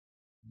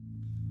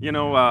You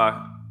know,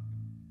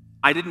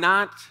 I did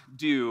not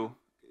do,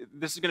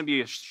 this is going to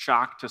be a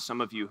shock to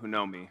some of you who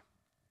know me,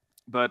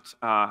 but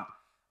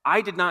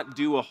I did not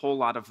do a whole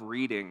lot of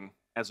reading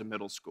as a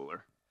middle schooler.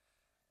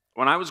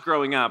 When I was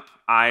growing up,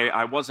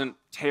 I wasn't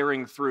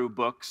tearing through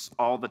books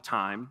all the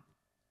time,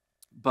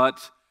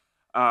 but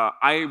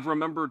I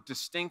remember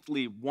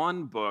distinctly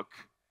one book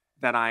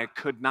that I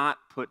could not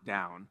put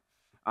down.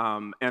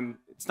 And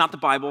it's not the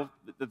Bible,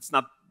 that's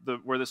not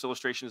where this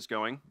illustration is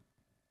going,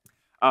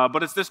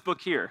 but it's this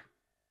book here.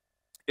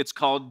 It's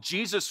called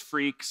Jesus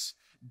Freaks,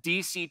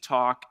 DC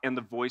Talk, and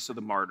the Voice of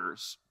the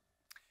Martyrs.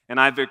 And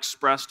I've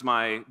expressed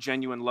my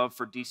genuine love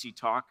for DC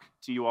Talk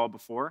to you all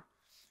before,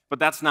 but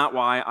that's not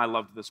why I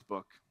loved this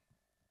book.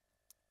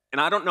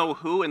 And I don't know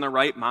who in their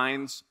right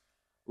minds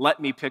let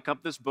me pick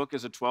up this book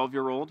as a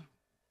 12-year-old,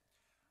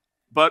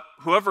 but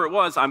whoever it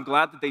was, I'm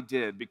glad that they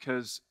did,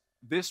 because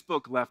this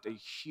book left a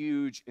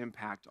huge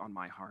impact on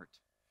my heart.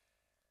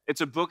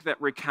 It's a book that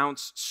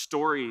recounts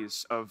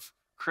stories of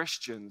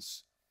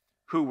Christians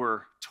who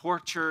were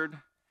tortured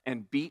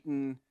and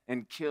beaten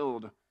and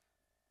killed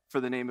for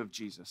the name of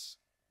Jesus.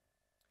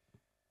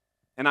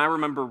 And I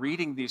remember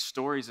reading these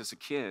stories as a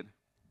kid,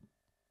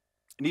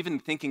 and even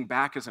thinking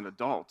back as an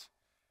adult,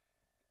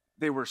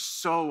 they were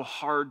so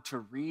hard to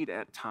read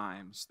at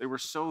times. They were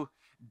so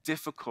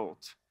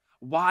difficult.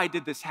 Why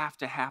did this have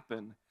to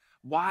happen?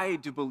 Why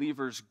do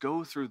believers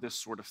go through this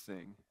sort of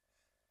thing?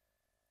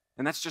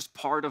 And that's just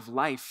part of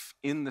life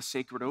in the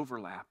sacred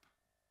overlap.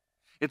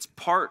 It's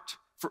part,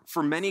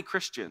 for many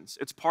Christians,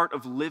 it's part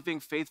of living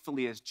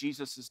faithfully as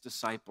Jesus'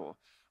 disciple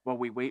while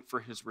we wait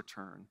for his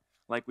return,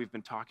 like we've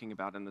been talking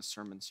about in this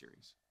sermon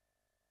series.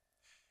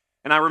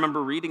 And I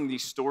remember reading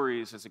these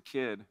stories as a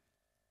kid,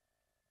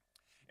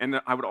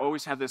 and I would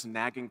always have this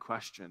nagging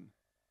question: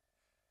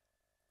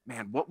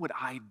 man, what would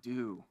I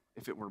do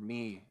if it were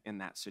me in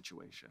that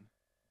situation?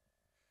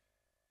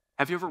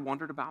 Have you ever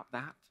wondered about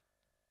that?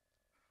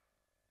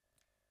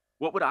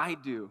 What would I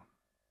do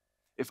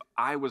if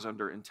I was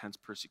under intense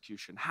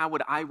persecution? How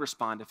would I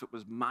respond if it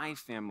was my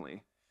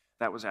family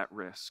that was at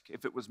risk,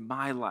 if it was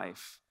my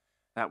life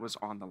that was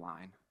on the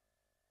line?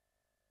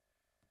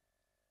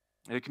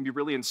 And it can be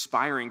really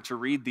inspiring to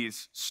read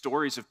these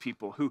stories of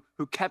people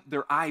who kept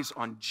their eyes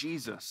on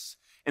Jesus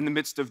in the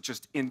midst of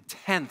just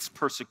intense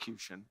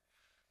persecution.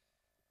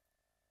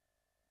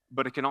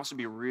 But it can also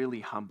be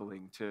really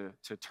humbling to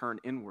turn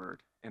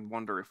inward and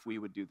wonder if we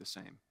would do the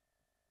same.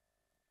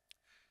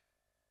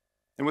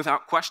 And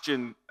without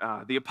question,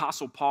 the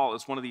Apostle Paul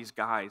is one of these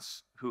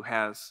guys who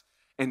has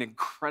an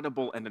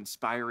incredible and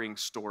inspiring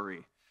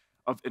story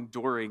of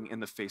enduring in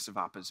the face of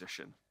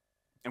opposition.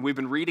 And we've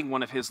been reading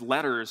one of his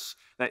letters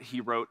that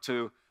he wrote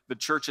to the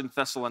church in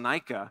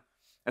Thessalonica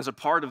as a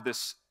part of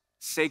this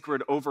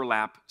Sacred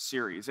Overlap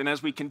series. And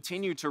as we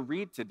continue to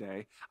read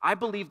today, I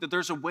believe that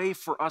there's a way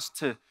for us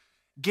to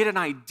get an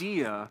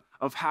idea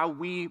of how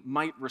we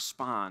might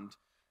respond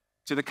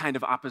to the kind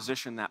of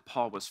opposition that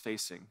Paul was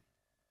facing.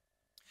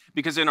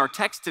 Because in our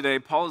text today,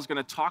 Paul is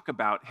going to talk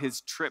about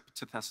his trip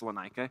to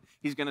Thessalonica.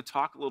 He's going to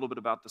talk a little bit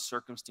about the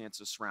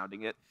circumstances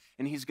surrounding it,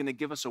 and he's going to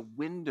give us a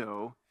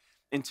window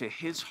into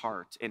his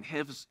heart and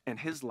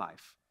his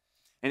life,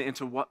 and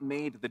into what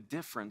made the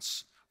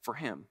difference for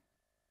him.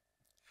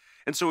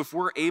 And so if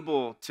we're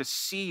able to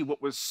see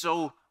what was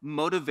so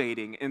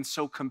motivating and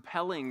so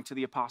compelling to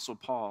the Apostle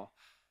Paul,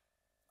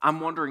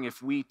 I'm wondering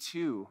if we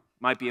too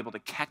might be able to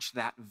catch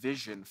that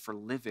vision for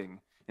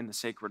living in the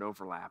sacred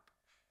overlap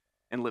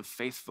and live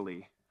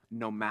faithfully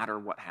no matter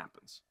what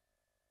happens.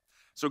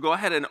 So go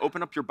ahead and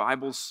open up your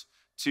Bibles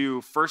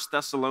to 1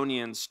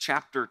 Thessalonians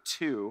chapter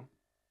 2.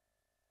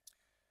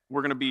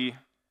 We're going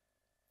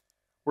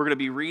to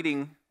be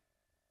reading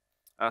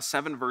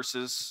 7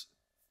 verses,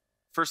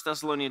 1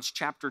 Thessalonians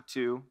chapter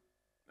 2,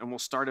 and we'll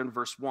start in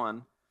verse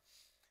 1.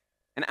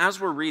 And as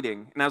we're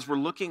reading, and as we're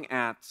looking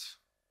at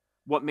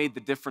what made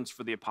the difference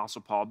for the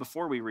Apostle Paul,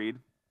 before we read,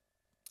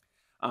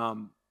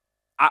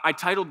 I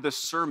titled this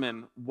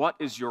sermon, "What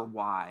is Your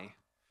Why?"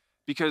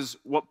 Because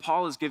what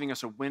Paul is giving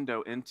us a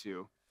window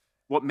into,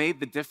 what made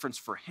the difference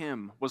for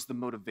him was the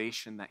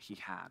motivation that he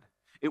had.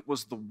 It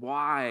was the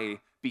why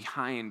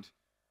behind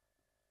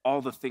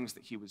all the things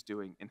that he was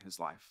doing in his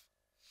life.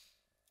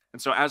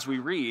 And so as we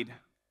read,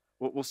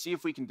 we'll see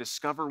if we can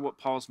discover what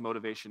Paul's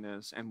motivation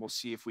is, and we'll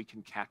see if we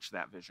can catch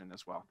that vision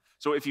as well.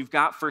 So if you've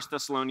got 1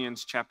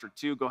 Thessalonians chapter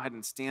 2, go ahead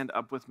and stand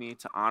up with me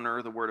to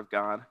honor the word of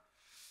God.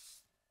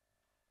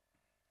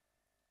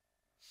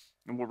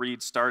 And we'll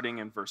read starting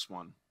in verse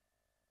 1.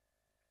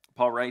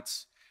 Paul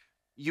writes,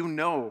 "You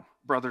know,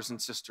 brothers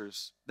and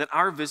sisters, that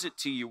our visit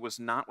to you was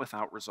not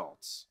without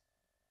results.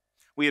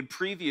 We had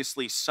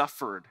previously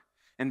suffered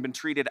and been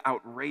treated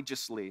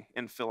outrageously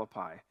in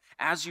Philippi,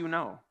 as you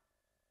know.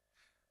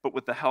 But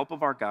with the help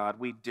of our God,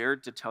 we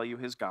dared to tell you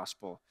his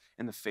gospel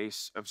in the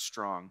face of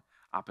strong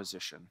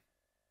opposition.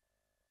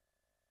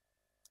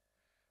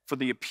 For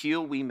the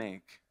appeal we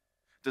make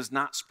does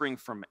not spring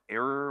from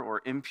error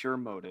or impure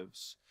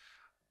motives,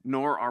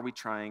 nor are we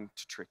trying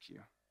to trick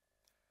you.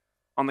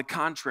 On the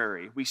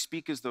contrary, we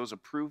speak as those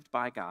approved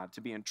by God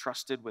to be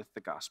entrusted with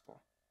the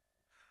gospel.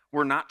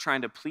 We're not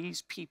trying to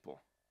please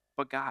people,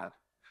 but God,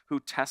 who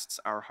tests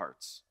our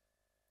hearts.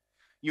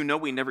 You know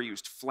we never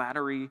used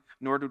flattery,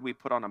 nor did we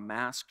put on a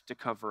mask to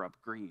cover up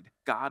greed.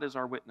 God is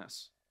our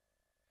witness.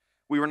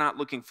 We were not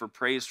looking for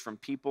praise from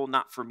people,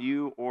 not from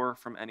you or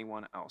from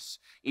anyone else,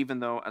 even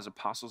though as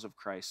apostles of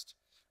Christ,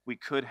 we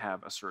could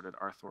have asserted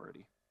our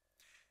authority.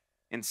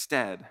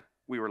 Instead,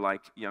 we were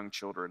like young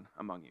children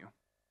among you.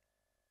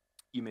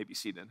 You may be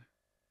seated.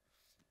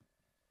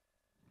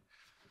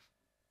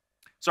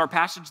 So our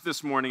passage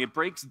this morning, it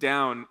breaks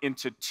down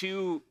into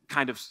two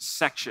kind of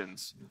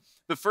sections.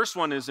 The first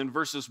one is in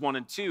verses 1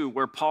 and 2,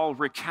 where Paul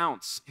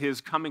recounts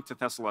his coming to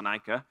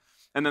Thessalonica.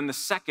 And then the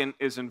second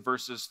is in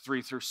verses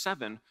 3 through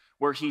 7,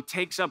 where he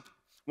takes up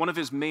one of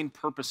his main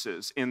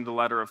purposes in the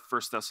letter of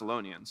 1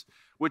 Thessalonians,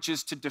 which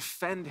is to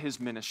defend his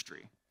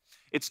ministry.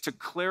 It's to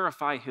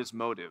clarify his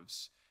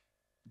motives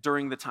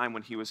during the time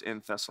when he was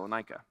in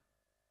Thessalonica.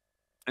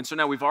 And so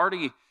now we've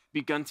already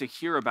begun to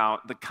hear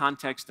about the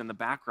context and the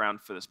background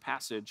for this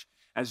passage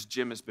as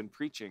Jim has been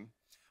preaching.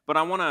 But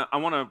I want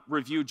to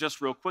review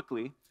just real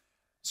quickly.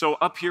 So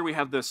up here we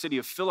have the city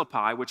of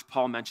Philippi, which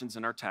Paul mentions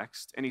in our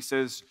text. And he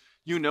says,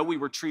 you know we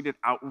were treated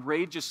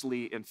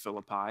outrageously in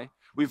Philippi.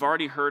 We've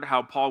already heard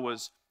how Paul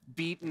was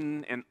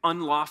beaten and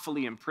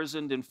unlawfully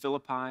imprisoned in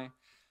Philippi,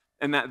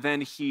 and that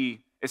then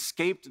he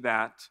escaped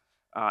that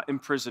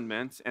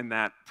imprisonment and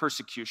that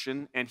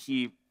persecution, and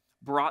he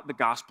brought the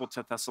gospel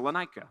to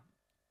Thessalonica.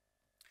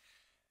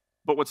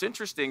 But what's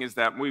interesting is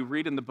that when we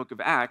read in the book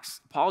of Acts,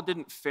 Paul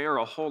didn't fare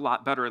a whole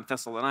lot better in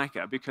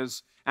Thessalonica,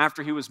 because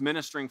after he was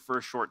ministering for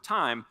a short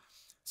time,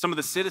 some of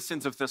the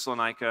citizens of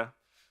Thessalonica,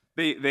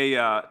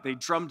 they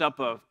drummed up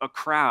a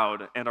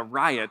crowd and a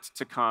riot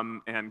to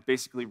come and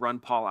basically run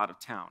Paul out of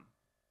town.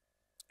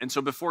 And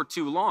so before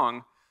too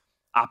long,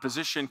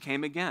 opposition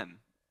came again,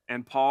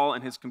 and Paul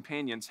and his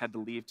companions had to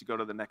leave to go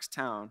to the next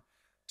town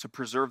to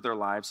preserve their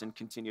lives and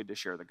continue to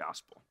share the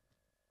gospel.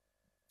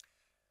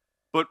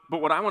 But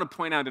what I want to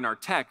point out in our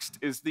text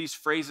is these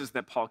phrases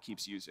that Paul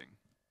keeps using.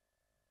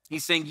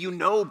 He's saying, you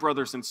know,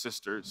 brothers and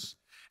sisters.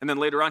 And then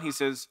later on he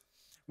says,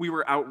 we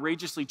were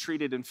outrageously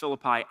treated in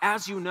Philippi,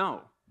 as you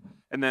know.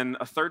 And then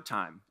a third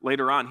time,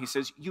 later on, he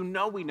says, you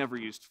know we never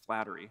used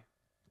flattery.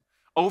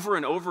 Over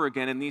and over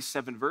again in these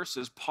 7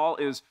 verses, Paul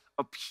is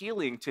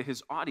appealing to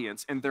his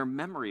audience and their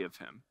memory of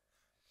him.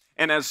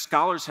 And as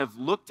scholars have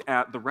looked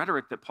at the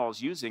rhetoric that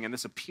Paul's using and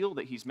this appeal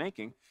that he's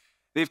making,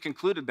 they've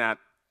concluded that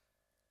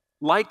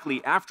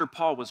likely after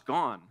Paul was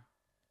gone,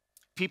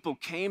 people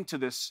came to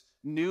this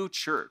new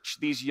church,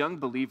 these young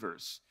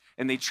believers,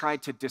 and they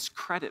tried to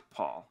discredit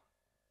Paul.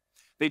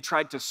 They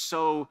tried to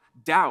sow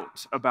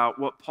doubt about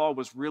what Paul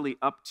was really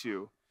up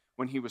to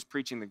when he was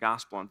preaching the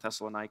gospel in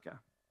Thessalonica.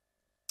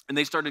 And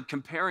they started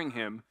comparing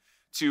him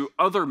to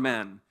other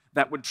men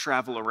that would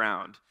travel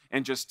around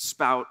and just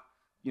spout,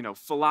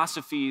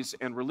 philosophies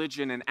and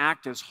religion and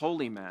act as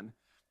holy men.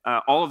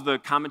 All of the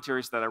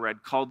commentaries that I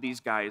read called these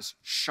guys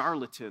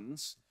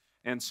charlatans.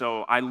 And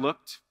so I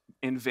looked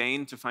in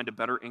vain to find a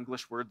better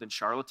English word than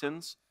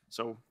charlatans.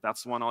 So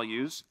that's the one I'll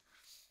use.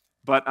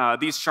 But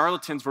these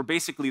charlatans were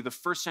basically the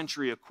first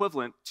century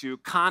equivalent to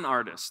con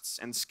artists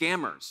and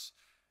scammers.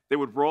 They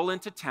would roll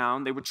into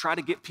town, they would try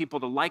to get people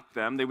to like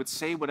them, they would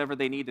say whatever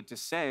they needed to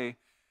say,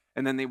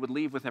 and then they would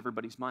leave with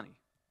everybody's money.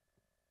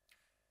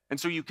 And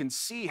so you can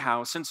see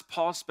how, since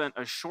Paul spent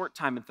a short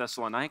time in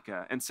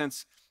Thessalonica, and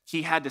since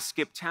he had to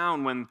skip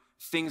town when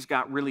things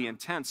got really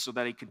intense so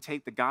that he could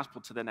take the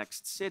gospel to the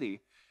next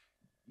city,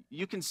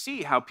 you can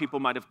see how people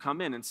might have come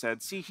in and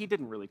said, see, he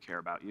didn't really care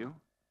about you.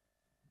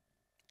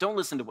 Don't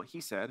listen to what he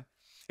said.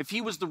 If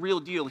he was the real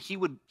deal, he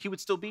would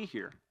still be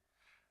here.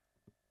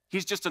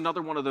 He's just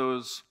another one of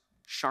those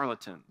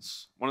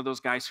charlatans, one of those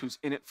guys who's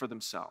in it for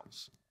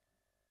themselves.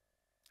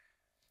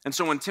 And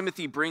so when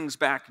Timothy brings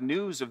back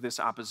news of this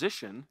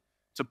opposition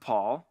to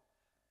Paul,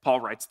 Paul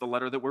writes the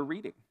letter that we're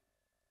reading.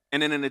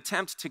 And in an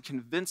attempt to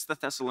convince the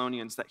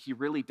Thessalonians that he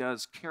really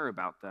does care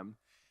about them,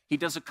 he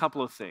does a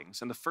couple of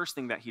things. And the first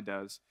thing that he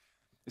does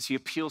is he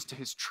appeals to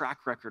his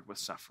track record with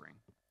suffering.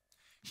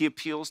 He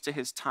appeals to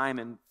his time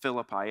in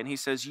Philippi, and he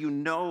says, you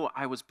know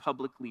I was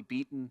publicly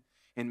beaten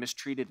and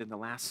mistreated in the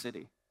last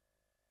city.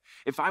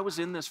 If I was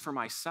in this for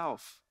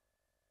myself,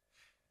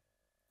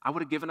 I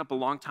would have given up a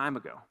long time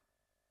ago.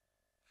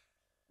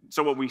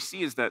 So what we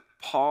see is that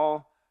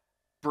Paul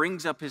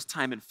brings up his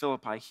time in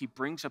Philippi. He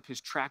brings up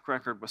his track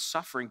record with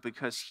suffering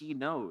because he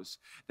knows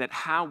that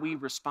how we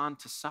respond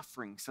to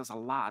suffering says a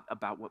lot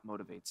about what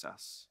motivates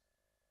us.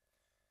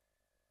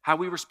 How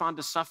we respond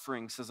to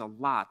suffering says a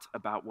lot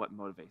about what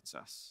motivates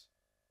us.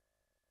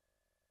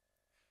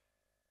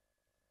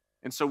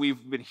 And so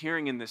we've been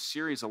hearing in this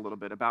series a little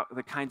bit about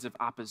the kinds of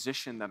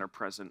opposition that are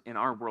present in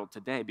our world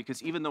today,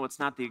 because even though it's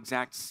not the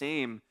exact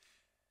same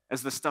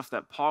as the stuff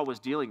that Paul was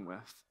dealing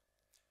with,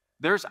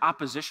 there's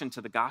opposition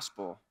to the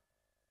gospel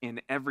in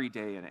every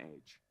day and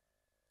age.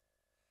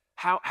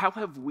 How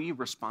have we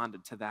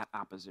responded to that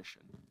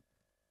opposition?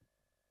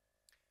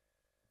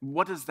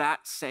 What does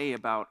that say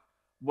about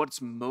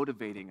what's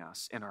motivating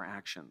us in our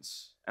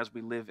actions as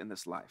we live in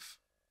this life?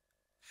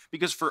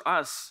 Because for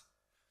us,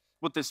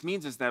 what this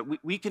means is that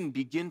we can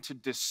begin to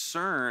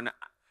discern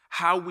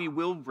how we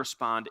will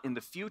respond in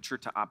the future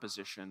to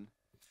opposition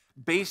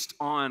based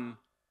on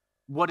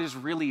what is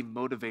really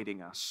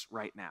motivating us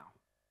right now.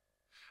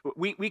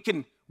 We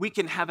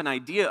can have an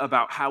idea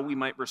about how we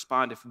might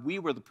respond if we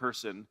were the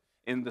person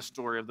in the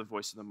story of the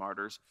Voice of the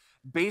Martyrs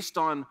based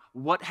on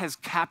what has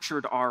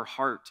captured our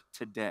heart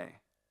today.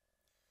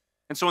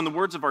 And so in the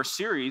words of our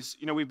series,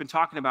 we've been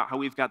talking about how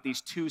we've got these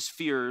two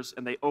spheres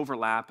and they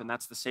overlap, and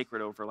that's the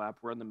sacred overlap.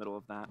 We're in the middle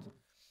of that.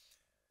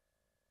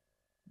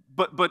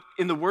 But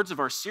in the words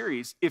of our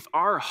series, if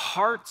our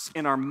hearts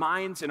and our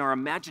minds and our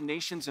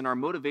imaginations and our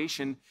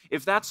motivation,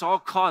 if that's all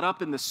caught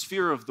up in the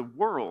sphere of the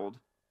world,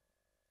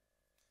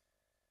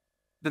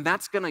 then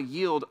that's going to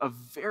yield a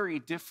very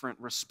different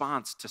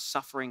response to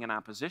suffering and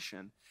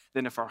opposition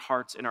than if our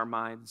hearts and our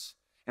minds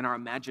and our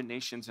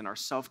imaginations and our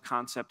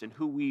self-concept and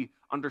who we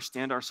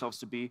understand ourselves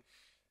to be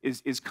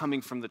is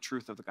coming from the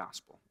truth of the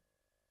gospel.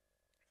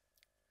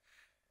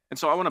 And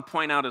so I want to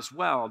point out as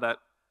well that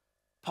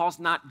Paul's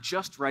not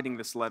just writing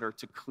this letter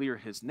to clear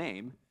his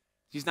name.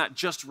 He's not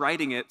just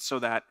writing it so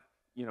that,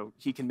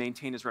 he can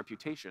maintain his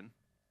reputation.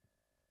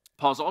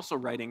 Paul's also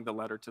writing the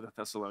letter to the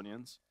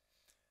Thessalonians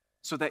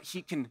so that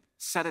he can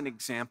set an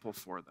example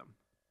for them,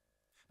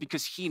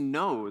 because he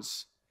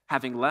knows,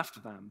 having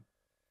left them,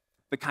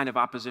 the kind of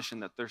opposition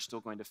that they're still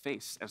going to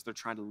face as they're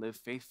trying to live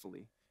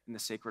faithfully in the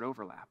sacred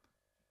overlap.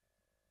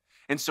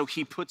 And so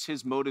he puts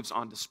his motives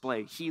on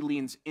display. He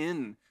leans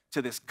in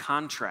to this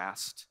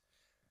contrast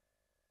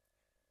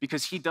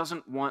because he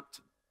doesn't want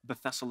the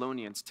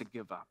Thessalonians to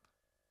give up,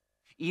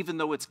 even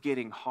though it's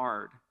getting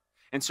hard.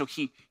 And so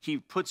he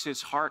puts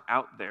his heart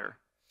out there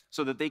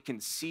so that they can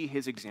see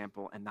his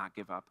example and not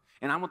give up.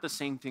 And I want the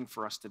same thing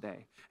for us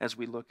today as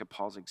we look at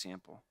Paul's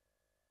example.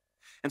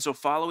 And so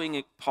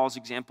following Paul's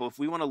example, if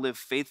we want to live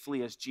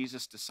faithfully as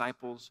Jesus'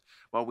 disciples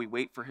while we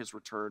wait for his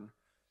return,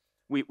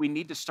 we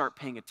need to start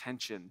paying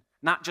attention,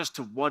 not just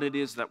to what it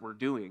is that we're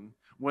doing,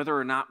 whether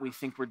or not we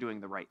think we're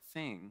doing the right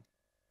thing,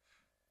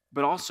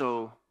 but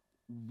also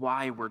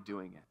why we're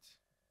doing it.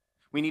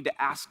 We need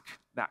to ask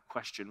that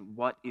question,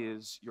 what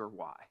is your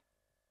why?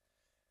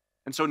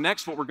 And so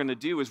next what we're going to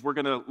do is we're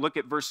going to look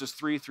at verses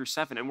 3 through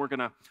 7, and we're going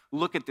to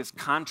look at this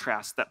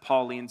contrast that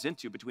Paul leans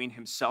into between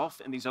himself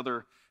and these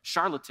other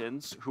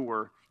charlatans who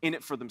were in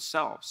it for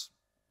themselves.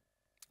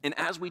 And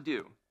as we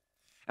do,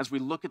 as we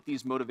look at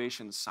these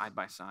motivations side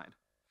by side,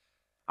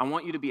 I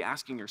want you to be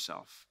asking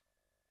yourself,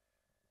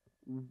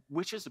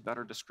 which is a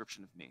better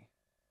description of me?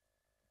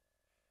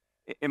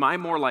 Am I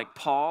more like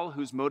Paul,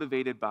 who's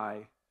motivated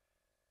by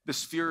the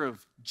sphere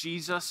of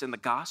Jesus and the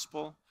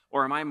gospel?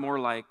 Or am I more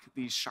like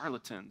these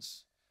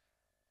charlatans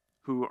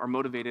who are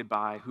motivated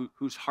by,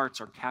 whose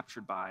hearts are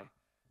captured by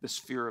the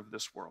sphere of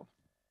this world?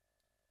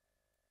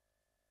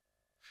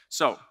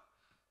 So,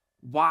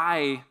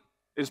 why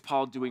is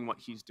Paul doing what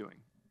he's doing?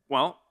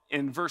 Well,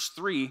 in verse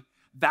 3,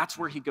 that's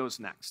where he goes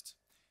next.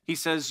 He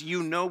says,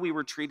 we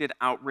were treated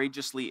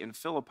outrageously in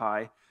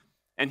Philippi.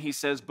 And he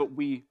says, but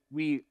we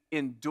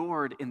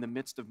endured in the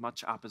midst of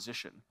much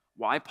opposition.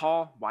 Why,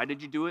 Paul? Why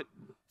did you do it?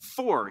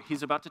 For,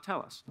 he's about to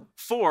tell us,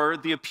 for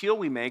the appeal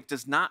we make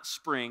does not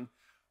spring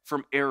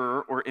from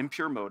error or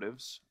impure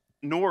motives,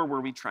 nor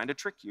were we trying to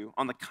trick you.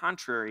 On the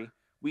contrary,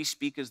 we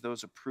speak as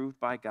those approved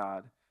by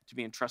God to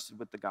be entrusted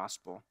with the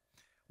gospel.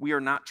 We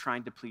are not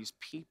trying to please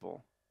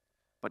people,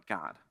 but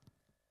God.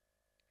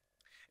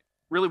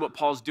 Really what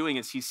Paul's doing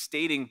is he's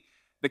stating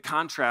the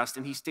contrast,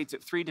 and he states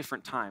it 3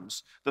 different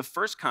times. The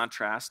first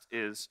contrast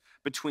is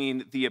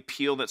between the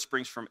appeal that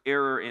springs from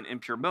error and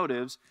impure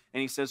motives,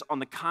 and he says, on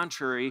the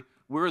contrary,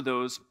 we're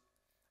those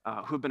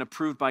who have been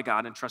approved by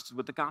God and trusted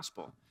with the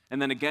gospel.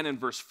 And then again in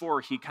verse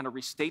 4, he kind of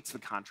restates the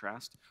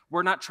contrast.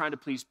 We're not trying to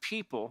please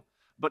people,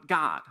 but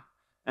God.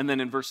 And then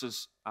in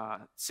verses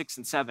 6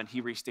 and 7,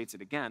 he restates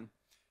it again.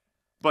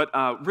 But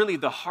really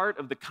the heart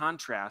of the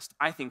contrast,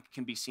 I think,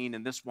 can be seen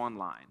in this one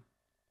line.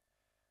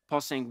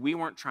 Paul's saying we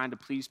weren't trying to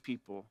please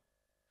people.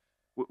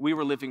 We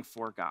were living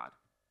for God.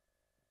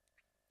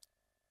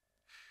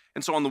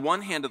 And so on the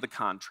one hand of the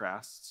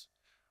contrasts,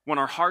 when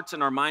our hearts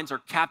and our minds are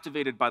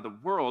captivated by the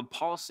world,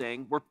 Paul's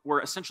saying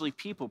we're essentially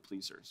people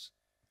pleasers.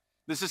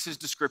 This is his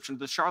description of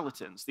the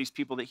charlatans, these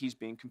people that he's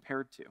being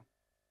compared to.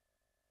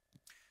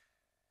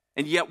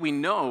 And yet we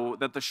know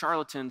that the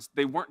charlatans,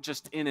 they weren't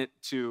just in it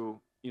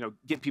to,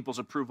 get people's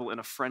approval in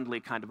a friendly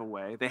kind of a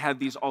way. They had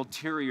these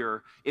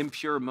ulterior,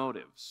 impure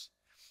motives.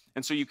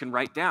 And so you can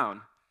write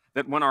down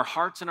that when our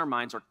hearts and our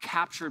minds are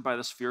captured by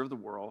the sphere of the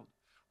world,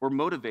 we're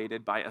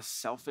motivated by a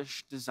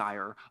selfish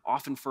desire,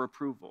 often for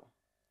approval.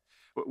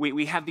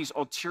 We have these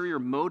ulterior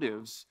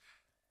motives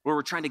where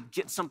we're trying to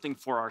get something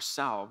for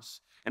ourselves.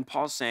 And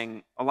Paul's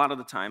saying a lot of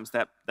the times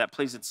that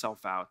plays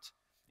itself out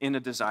in a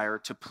desire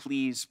to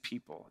please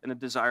people, in a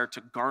desire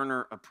to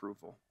garner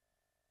approval.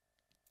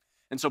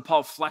 And so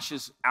Paul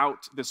fleshes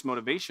out this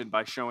motivation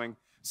by showing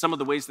some of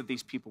the ways that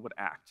these people would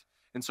act.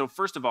 And so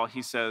first of all,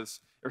 he says,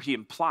 or he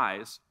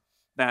implies,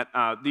 that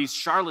these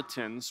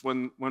charlatans,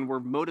 when we're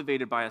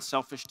motivated by a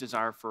selfish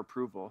desire for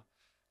approval,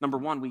 number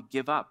one, we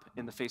give up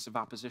in the face of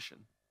opposition.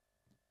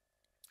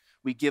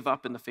 we give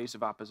up in the face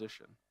of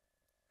opposition.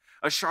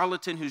 A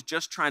charlatan who's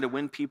just trying to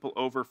win people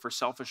over for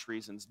selfish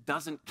reasons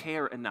doesn't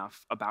care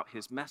enough about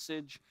his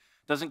message,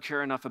 doesn't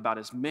care enough about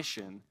his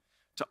mission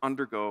to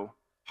undergo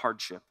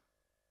hardship.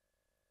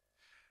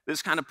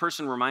 This kind of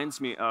person reminds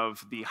me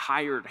of the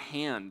hired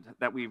hand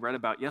that we read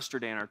about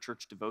yesterday in our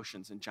church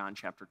devotions in John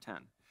chapter 10.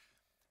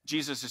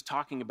 Jesus is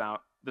talking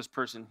about this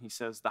person. He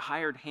says, the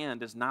hired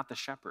hand is not the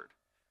shepherd.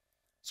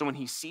 So when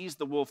he sees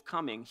the wolf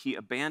coming, he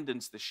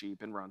abandons the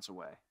sheep and runs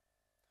away.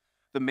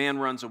 The man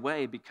runs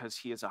away because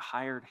he is a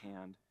hired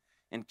hand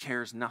and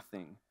cares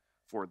nothing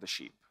for the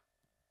sheep.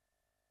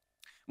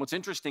 What's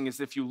interesting is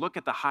if you look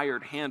at the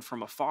hired hand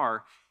from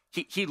afar,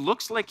 he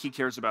looks like he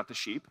cares about the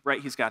sheep,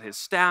 right? He's got his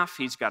staff,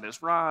 he's got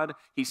his rod,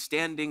 he's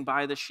standing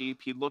by the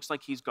sheep, he looks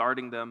like he's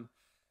guarding them.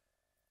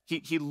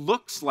 He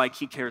looks like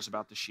he cares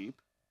about the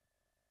sheep,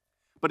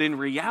 but in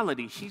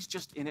reality, he's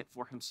just in it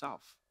for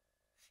himself.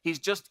 He's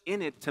just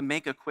in it to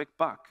make a quick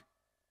buck.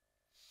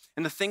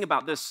 And the thing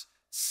about this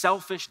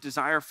selfish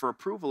desire for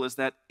approval is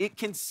that it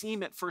can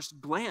seem at first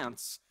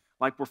glance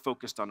like we're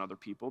focused on other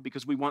people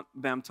because we want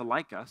them to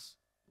like us.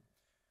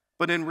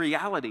 But in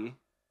reality,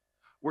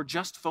 we're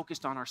just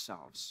focused on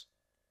ourselves.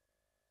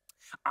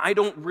 I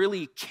don't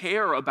really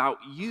care about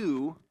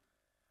you.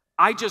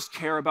 I just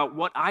care about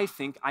what I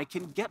think I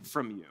can get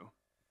from you.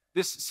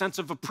 This sense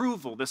of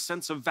approval, this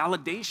sense of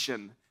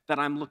validation that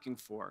I'm looking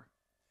for.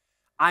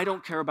 I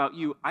don't care about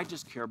you. I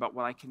just care about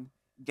what I can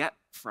get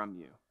from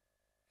you.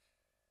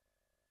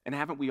 And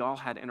haven't we all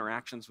had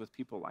interactions with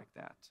people like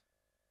that?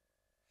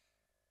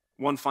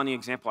 One funny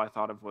example I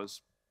thought of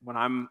was when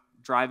I'm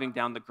driving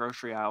down the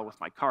grocery aisle with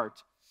my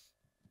cart,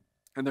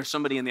 and there's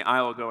somebody in the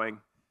aisle going,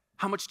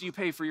 how much do you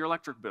pay for your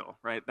electric bill,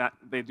 right? That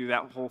they do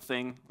that whole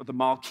thing with the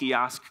mall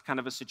kiosk kind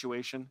of a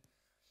situation.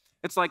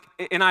 It's like,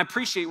 and I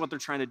appreciate what they're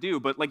trying to do,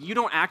 but like you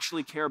don't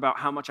actually care about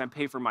how much I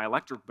pay for my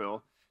electric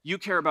bill. You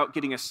care about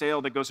getting a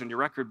sale that goes on your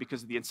record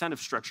because of the incentive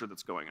structure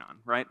that's going on,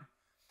 right?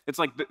 It's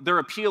like their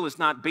appeal is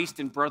not based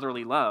in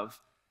brotherly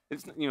love.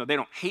 It's, they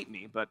don't hate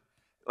me, but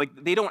like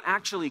they don't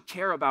actually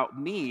care about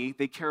me.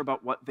 They care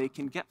about what they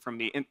can get from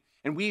me.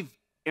 And we've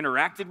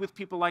interacted with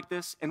people like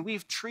this, and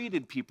we've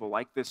treated people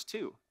like this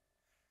too.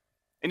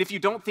 And if you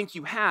don't think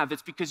you have,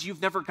 it's because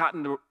you've never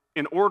gotten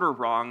an order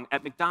wrong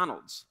at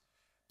McDonald's.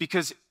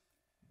 Because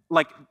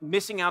like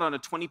missing out on a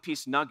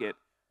 20-piece nugget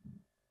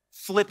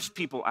flips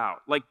people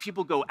out. Like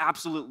people go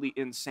absolutely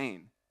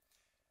insane.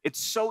 It's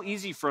so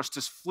easy for us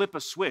to flip a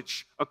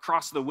switch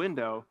across the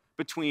window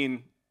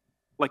between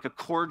like a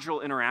cordial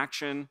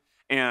interaction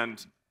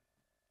and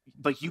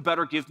like, you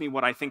better give me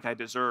what I think I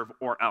deserve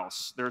or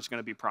else there's going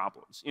to be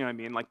problems. You know what I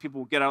mean? Like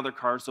people will get out of their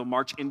cars, they'll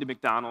march into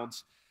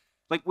McDonald's.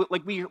 Like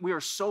we are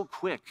so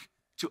quick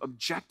to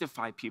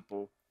objectify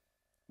people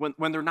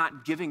when they're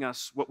not giving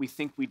us what we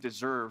think we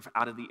deserve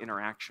out of the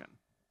interaction.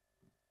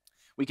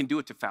 We can do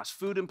it to fast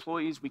food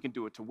employees, we can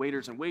do it to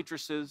waiters and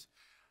waitresses,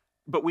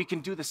 but we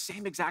can do the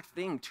same exact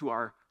thing to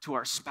our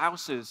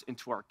spouses and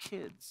to our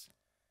kids.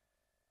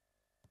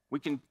 We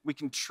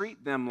can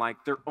treat them like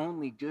they're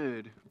only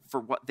good for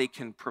what they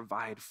can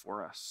provide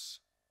for us.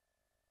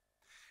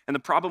 And the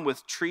problem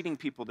with treating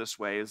people this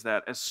way is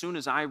that as soon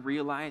as I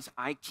realize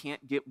I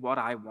can't get what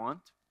I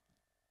want,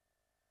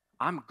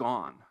 I'm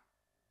gone.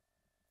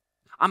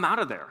 I'm out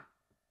of there.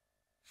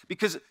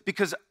 Because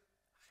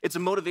it's a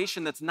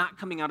motivation that's not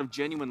coming out of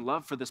genuine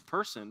love for this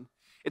person.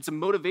 It's a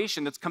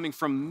motivation that's coming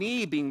from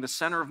me being the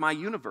center of my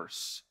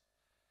universe.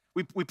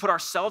 We put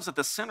ourselves at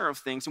the center of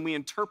things, and we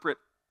interpret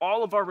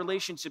all of our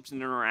relationships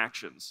and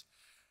interactions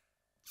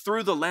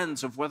through the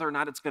lens of whether or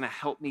not it's going to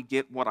help me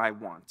get what I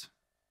want.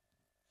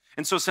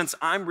 And so since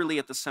I'm really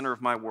at the center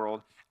of my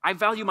world, I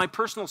value my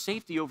personal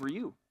safety over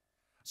you.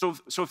 So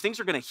if things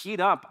are going to heat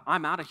up,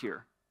 I'm out of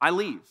here. I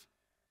leave.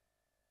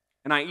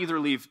 And I either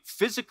leave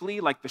physically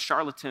like the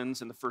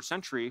charlatans in the first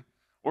century,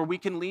 or we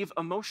can leave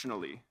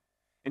emotionally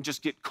and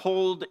just get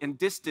cold and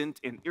distant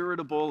and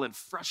irritable and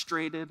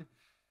frustrated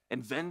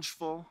and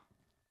vengeful.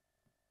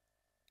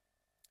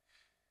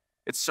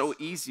 It's so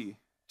easy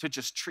to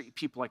just treat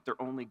people like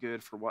they're only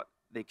good for what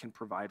they can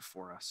provide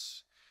for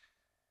us.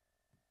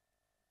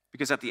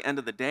 Because at the end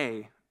of the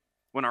day,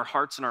 when our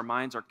hearts and our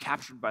minds are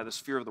captured by the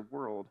sphere of the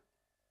world,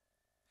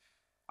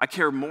 I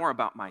care more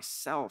about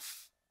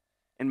myself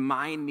and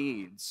my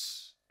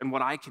needs and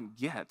what I can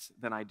get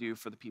than I do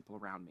for the people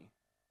around me.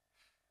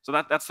 So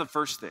that's the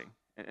first thing.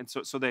 And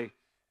so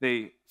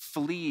they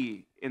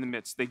flee in the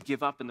midst, they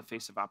give up in the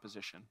face of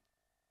opposition.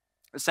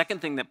 The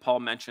second thing that Paul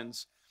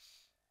mentions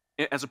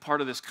as a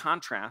part of this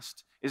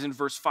contrast is in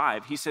verse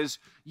 5. He says,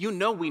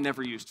 we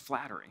never used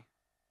flattery,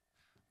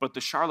 but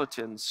the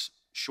charlatans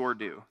sure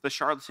do. The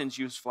charlatans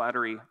use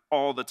flattery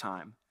all the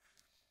time.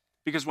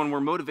 Because when we're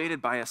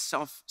motivated by a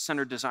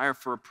self-centered desire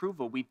for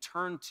approval, we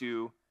turn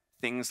to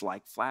things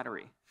like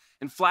flattery.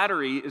 And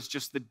flattery is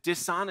just the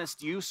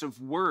dishonest use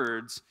of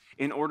words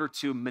in order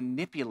to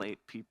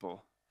manipulate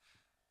people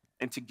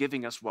into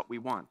giving us what we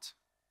want.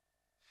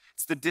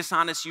 It's the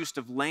dishonest use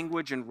of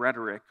language and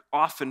rhetoric,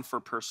 often for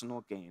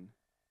personal gain.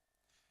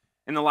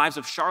 In the lives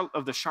of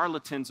the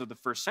charlatans of the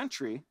first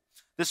century,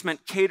 This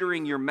meant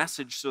catering your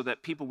message so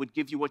that people would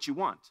give you what you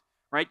want,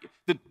 right?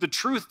 The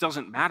truth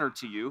doesn't matter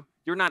to you.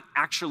 You're not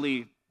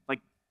actually like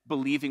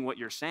believing what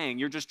you're saying.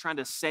 You're just trying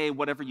to say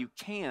whatever you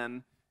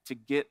can to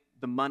get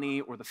the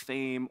money or the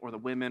fame or the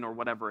women or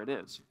whatever it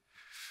is.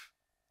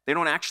 They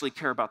don't actually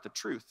care about the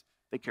truth.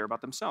 They care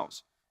about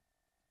themselves.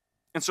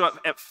 And so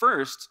at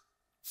first,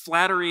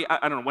 flattery,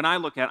 I don't know, when I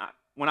look at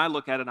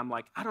it, I'm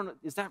like, I don't know,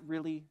 does that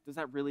really,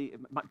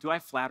 do I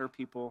flatter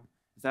people?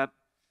 Is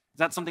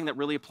that something that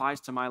really applies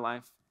to my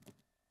life?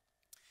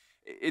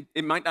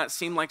 It might not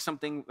seem like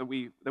something that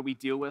we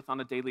deal with on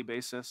a daily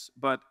basis,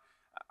 but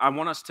I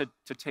want us to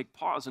take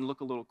pause and look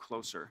a little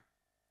closer.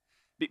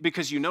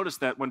 Because you notice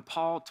that when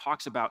Paul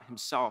talks about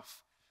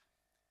himself,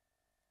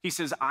 he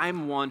says,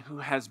 I'm one who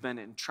has been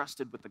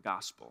entrusted with the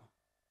gospel.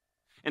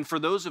 And for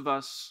those of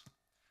us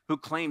who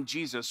claim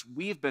Jesus,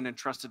 we've been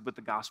entrusted with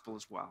the gospel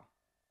as well.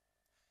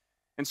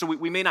 And so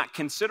we may not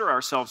consider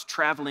ourselves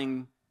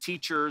traveling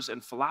teachers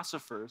and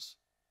philosophers,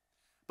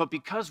 but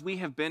because we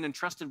have been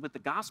entrusted with the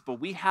gospel,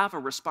 we have a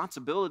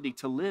responsibility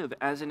to live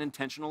as an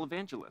intentional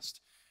evangelist.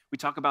 We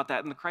talk about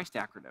that in the Christ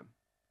acronym.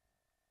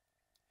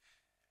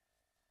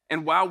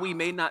 And while we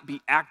may not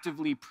be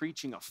actively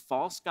preaching a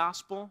false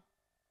gospel,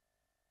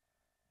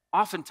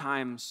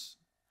 oftentimes,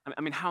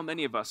 I mean, how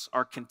many of us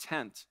are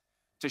content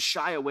to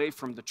shy away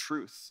from the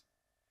truth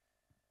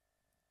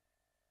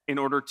in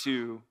order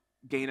to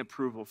gain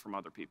approval from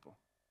other people?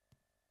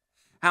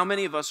 How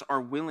many of us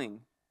are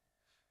willing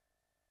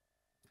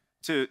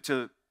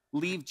to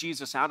leave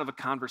Jesus out of a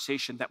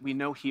conversation that we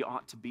know he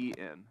ought to be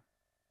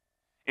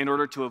in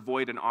order to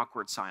avoid an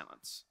awkward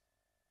silence?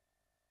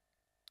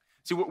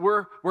 See,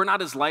 we're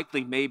not as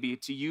likely maybe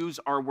to use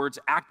our words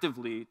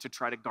actively to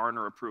try to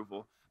garner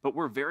approval, but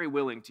we're very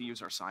willing to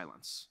use our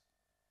silence.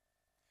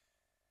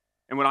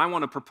 And what I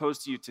want to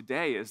propose to you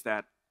today is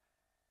that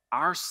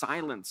our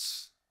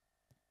silence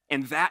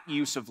and that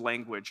use of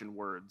language and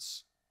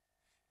words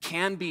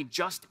can be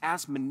just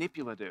as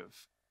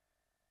manipulative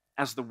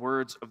as the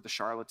words of the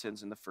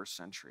charlatans in the first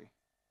century.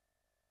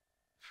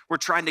 We're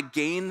trying to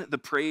gain the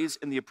praise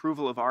and the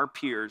approval of our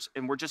peers,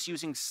 and we're just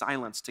using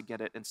silence to get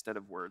it instead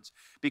of words.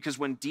 Because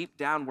when deep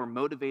down we're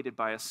motivated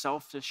by a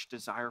selfish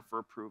desire for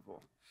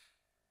approval,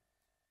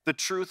 the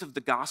truth of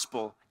the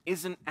gospel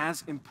isn't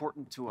as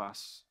important to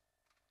us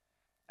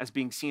as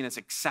being seen as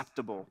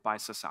acceptable by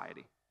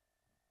society.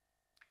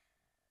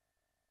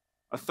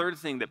 A third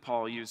thing that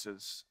Paul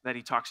uses, that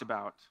he talks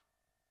about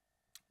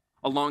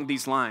along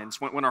these lines,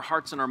 when our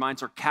hearts and our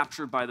minds are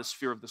captured by the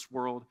sphere of this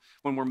world,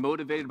 when we're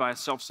motivated by a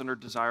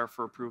self-centered desire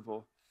for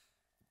approval,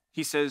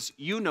 he says,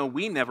 you know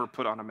we never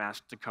put on a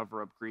mask to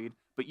cover up greed,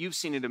 but you've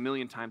seen it a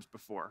million times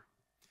before.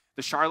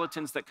 The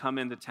charlatans that come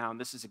into town,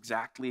 this is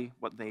exactly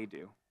what they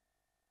do.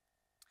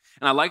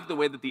 And I like the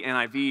way that the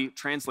NIV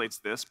translates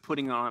this,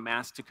 putting on a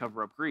mask to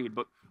cover up greed,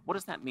 but what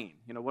does that mean?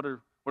 You know, what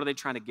are they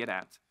trying to get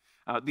at?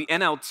 The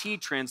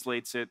NLT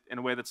translates it in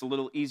a way that's a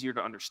little easier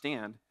to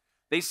understand.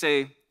 They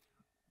say,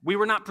 we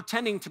were not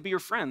pretending to be your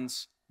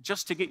friends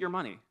just to get your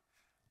money.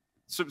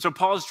 So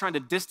Paul is trying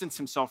to distance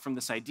himself from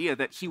this idea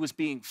that he was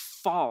being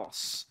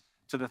false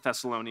to the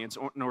Thessalonians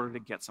in order to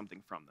get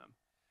something from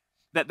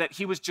them. That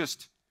he was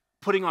just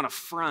putting on a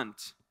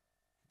front,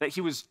 that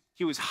he was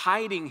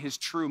hiding his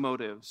true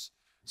motives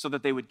so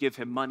that they would give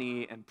him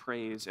money and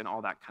praise and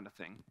all that kind of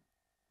thing.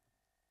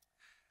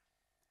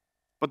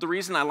 But the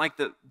reason I like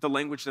the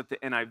language that the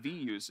NIV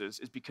uses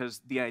is because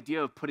the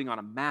idea of putting on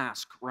a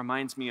mask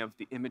reminds me of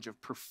the image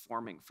of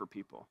performing for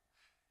people.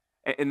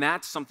 And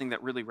that's something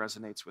that really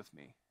resonates with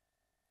me.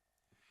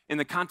 In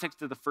the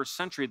context of the first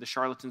century, the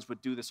charlatans would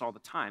do this all the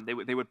time.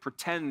 They would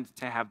pretend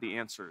to have the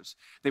answers.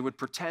 They would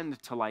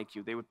pretend to like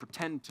you. They would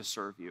pretend to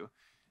serve you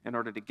in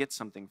order to get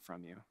something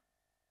from you.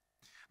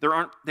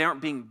 They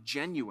aren't being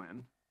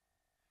genuine.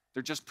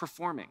 They're just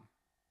performing.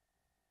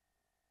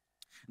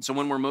 And so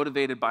when we're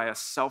motivated by a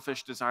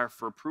selfish desire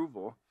for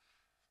approval,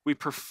 we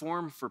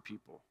perform for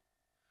people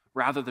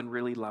rather than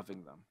really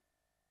loving them.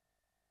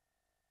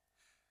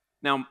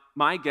 Now,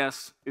 my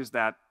guess is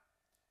that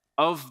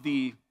of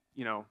the,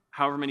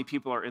 however many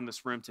people are in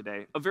this room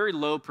today, a very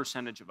low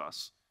percentage of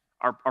us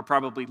are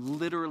probably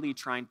literally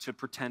trying to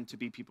pretend to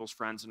be people's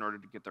friends in order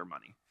to get their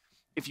money.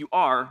 If you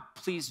are,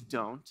 please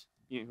don't.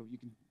 You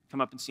can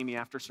come up and see me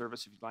after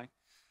service if you'd like.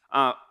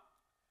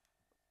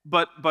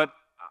 But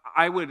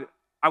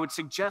I would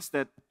suggest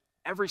that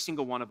every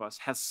single one of us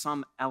has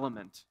some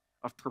element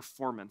of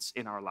performance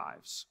in our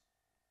lives.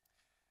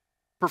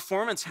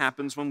 Performance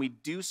happens when we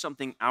do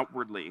something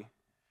outwardly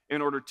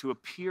in order to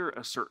appear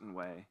a certain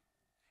way,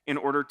 in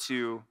order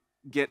to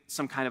get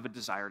some kind of a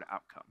desired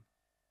outcome.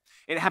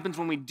 It happens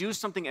when we do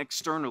something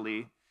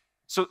externally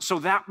so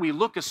that we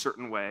look a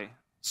certain way,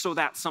 so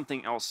that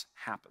something else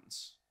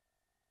happens.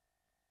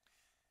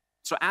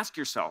 So ask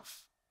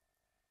yourself,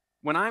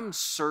 when I'm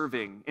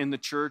serving in the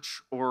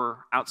church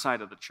or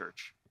outside of the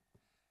church,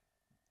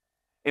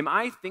 am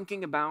I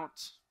thinking about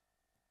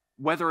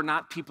whether or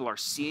not people are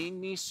seeing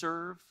me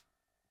serve?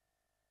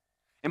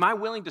 Am I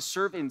willing to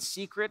serve in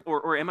secret,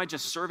 or am I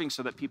just serving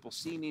so that people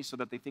see me, so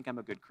that they think I'm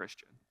a good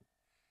Christian?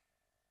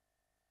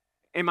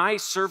 Am I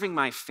serving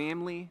my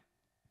family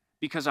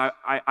because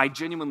I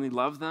genuinely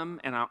love them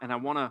and I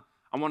want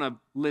to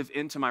live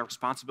into my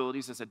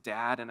responsibilities as a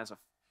dad and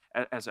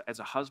as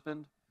a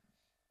husband?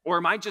 Or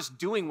am I just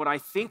doing what I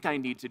think I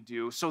need to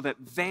do so that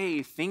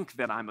they think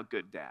that I'm a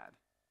good dad?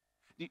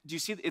 Do you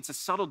see? It's a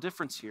subtle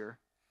difference here.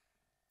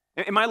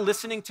 Am I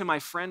listening to my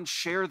friend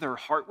share their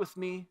heart with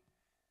me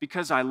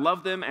because I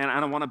love them and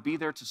I want to be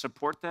there to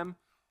support them?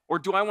 Or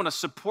do I want to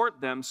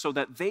support them so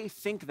that they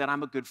think that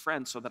I'm a good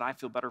friend so that I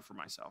feel better for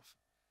myself?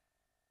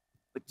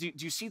 Do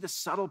you see the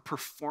subtle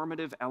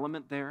performative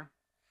element there?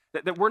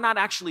 That we're not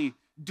actually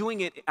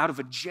doing it out of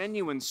a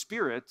genuine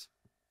spirit.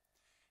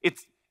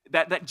 It's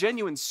that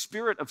genuine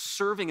spirit of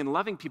serving and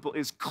loving people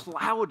is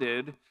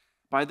clouded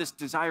by this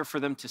desire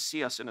for them to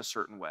see us in a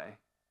certain way.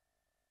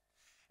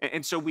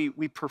 And so we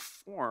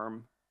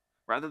perform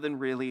rather than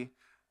really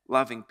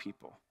loving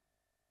people.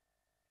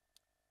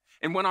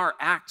 And when our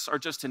acts are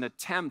just an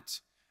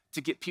attempt to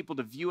get people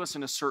to view us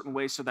in a certain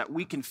way so that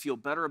we can feel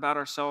better about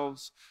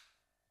ourselves,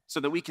 so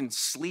that we can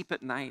sleep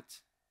at night,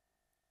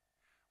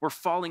 we're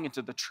falling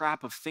into the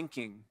trap of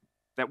thinking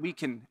that we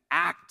can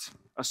act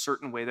a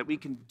certain way, that we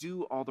can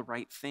do all the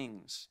right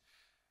things,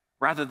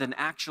 rather than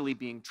actually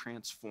being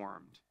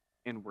transformed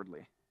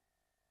inwardly.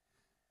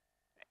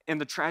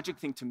 And the tragic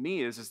thing to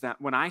me is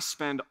that when I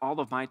spend all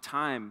of my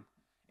time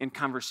in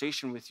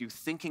conversation with you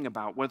thinking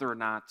about whether or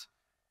not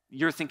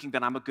you're thinking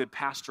that I'm a good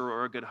pastor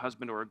or a good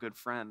husband or a good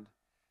friend,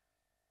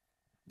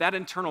 that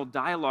internal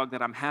dialogue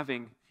that I'm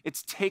having,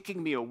 it's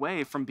taking me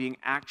away from being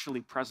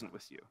actually present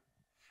with you.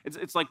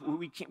 It's like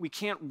we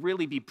can't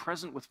really be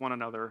present with one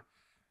another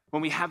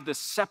when we have this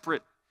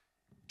separate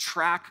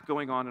track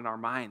going on in our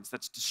minds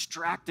that's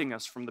distracting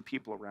us from the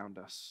people around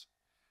us.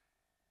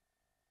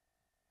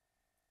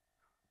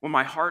 When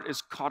my heart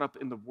is caught up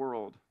in the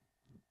world,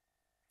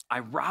 I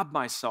rob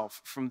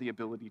myself from the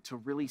ability to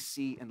really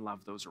see and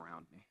love those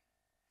around me.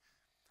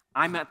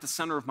 I'm at the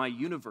center of my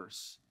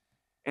universe,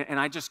 and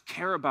I just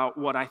care about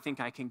what I think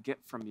I can get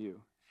from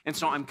you. And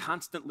so I'm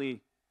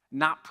constantly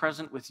not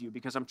present with you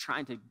because I'm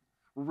trying to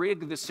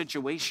rig the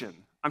situation.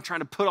 I'm trying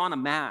to put on a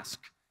mask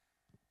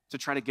to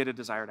try to get a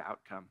desired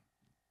outcome.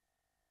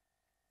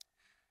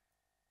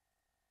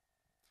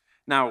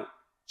 Now,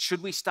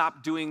 should we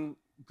stop doing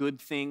good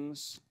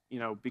things,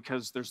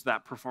 because there's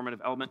that performative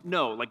element?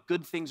 No, like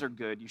good things are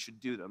good. You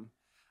should do them.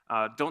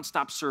 Don't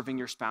stop serving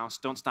your spouse.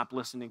 Don't stop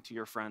listening to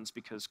your friends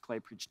because Clay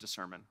preached a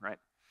sermon, right?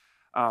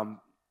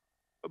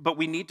 But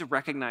we need to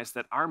recognize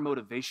that our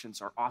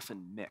motivations are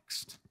often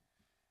mixed.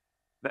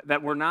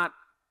 That we're not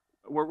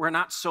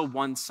so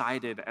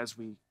one-sided as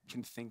we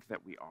can think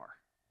that we are.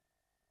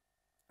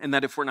 And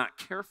that if we're not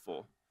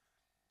careful,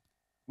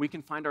 we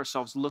can find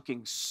ourselves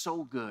looking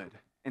so good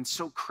and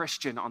so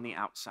Christian on the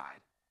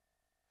outside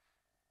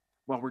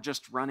while we're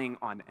just running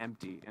on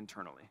empty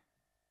internally.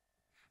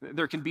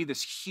 There can be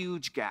this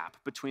huge gap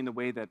between the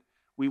way that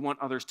we want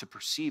others to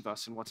perceive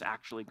us and what's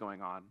actually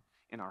going on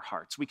in our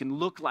hearts. We can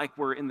look like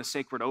we're in the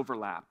sacred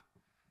overlap,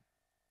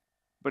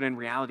 but in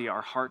reality,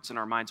 our hearts and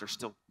our minds are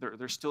still,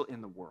 they're still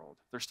in the world.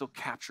 They're still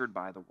captured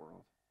by the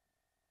world.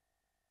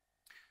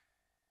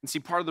 And see,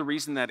 part of the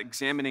reason that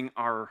examining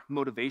our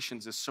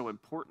motivations is so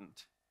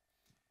important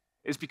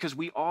is because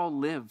we all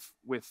live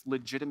with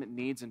legitimate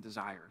needs and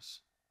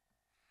desires.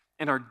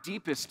 And our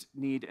deepest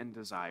need and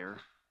desire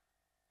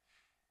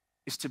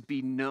is to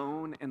be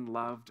known and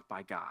loved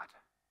by God.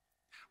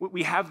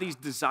 We have these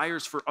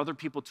desires for other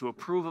people to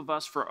approve of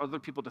us, for other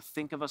people to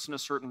think of us in a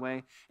certain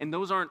way, and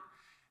those aren't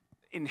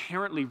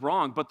inherently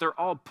wrong, but they're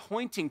all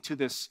pointing to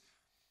this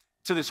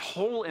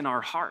hole in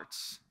our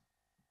hearts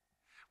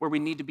where we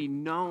need to be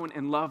known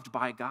and loved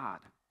by God.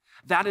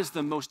 That is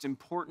the most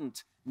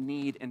important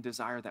need and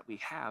desire that we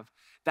have.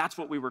 That's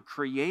what we were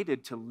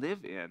created to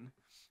live in,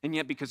 and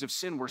yet because of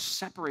sin, we're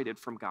separated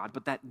from God,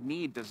 but that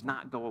need does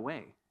not go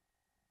away.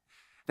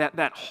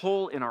 That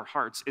hole in our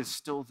hearts is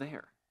still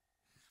there.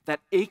 That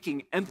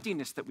aching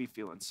emptiness that we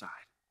feel inside,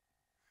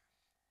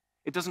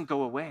 it doesn't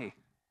go away.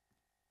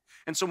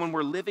 And so when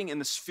we're living in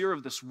the sphere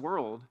of this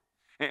world,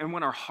 and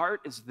when our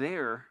heart is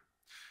there,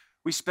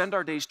 we spend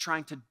our days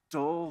trying to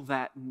dull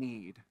that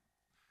need,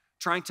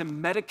 trying to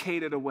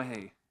medicate it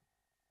away,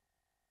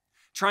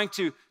 trying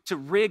to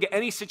rig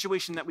any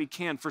situation that we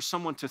can for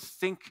someone to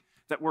think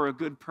that we're a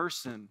good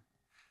person.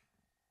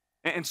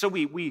 And so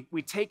we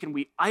take and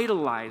we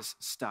idolize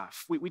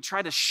stuff. We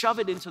try to shove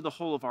it into the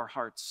hole of our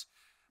hearts,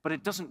 but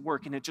it doesn't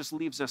work, and it just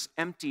leaves us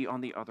empty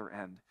on the other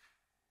end.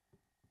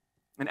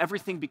 And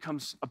everything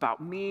becomes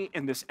about me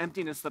and this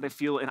emptiness that I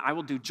feel, and I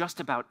will do just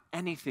about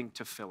anything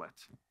to fill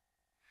it.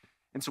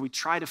 And so we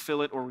try to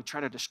fill it, or we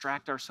try to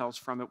distract ourselves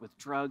from it with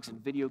drugs and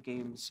video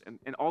games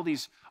and all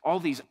these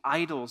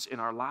idols in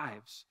our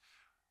lives.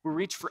 We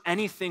reach for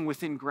anything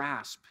within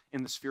grasp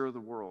in the sphere of the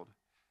world,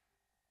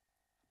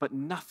 but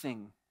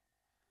nothing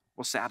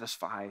will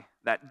satisfy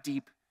that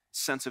deep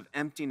sense of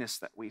emptiness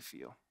that we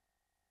feel.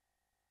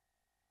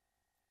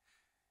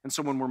 And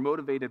so when we're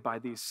motivated by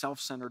these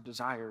self-centered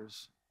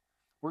desires,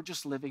 we're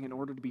just living in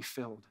order to be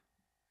filled.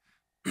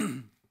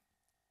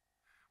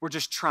 We're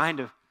just trying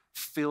to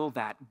fill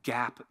that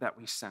gap that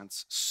we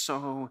sense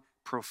so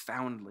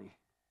profoundly.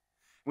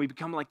 We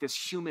become like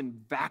this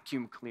human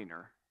vacuum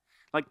cleaner,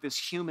 like this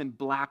human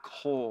black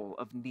hole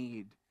of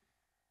need.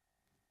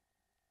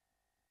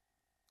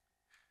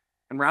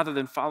 And rather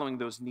than following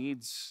those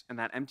needs and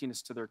that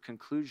emptiness to their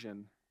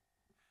conclusion,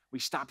 we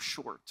stop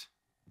short.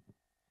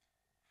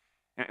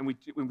 And we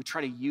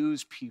try to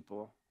use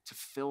people to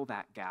fill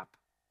that gap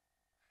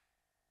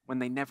when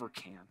they never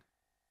can.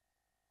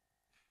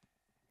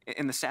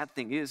 And the sad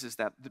thing is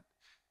that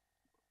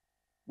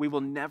we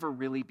will never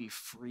really be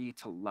free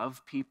to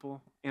love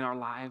people in our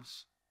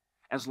lives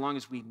as long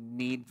as we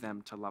need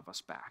them to love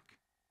us back.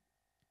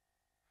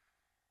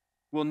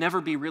 We'll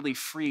never be really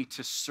free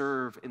to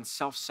serve and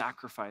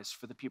self-sacrifice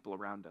for the people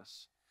around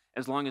us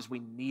as long as we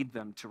need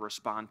them to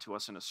respond to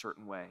us in a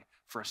certain way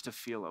for us to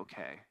feel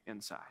okay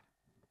inside.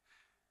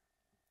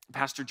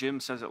 Pastor Jim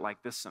says it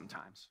like this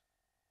sometimes.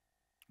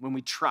 When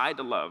we try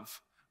to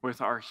love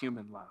with our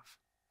human love,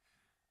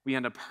 we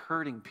end up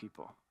hurting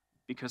people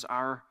because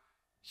our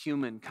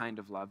human kind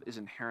of love is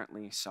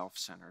inherently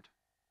self-centered.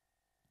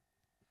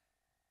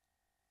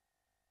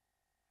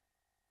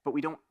 But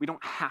we don't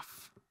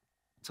have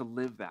to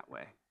live that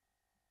way.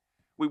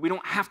 We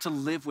don't have to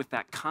live with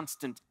that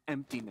constant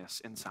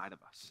emptiness inside of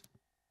us.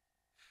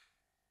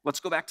 Let's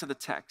go back to the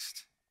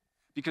text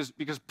because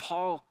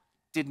Paul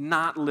did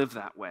not live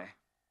that way.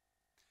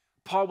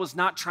 Paul was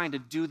not trying to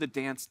do the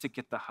dance to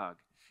get the hug.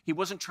 He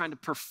wasn't trying to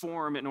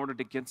perform in order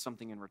to get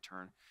something in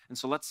return. And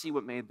so let's see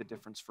what made the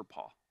difference for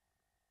Paul.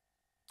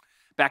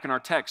 Back in our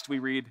text, we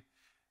read,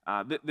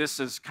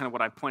 this is kind of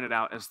what I pointed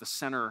out as the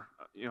center,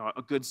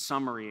 a good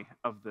summary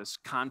of this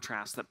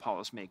contrast that Paul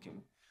is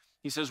making.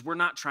 He says, we're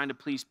not trying to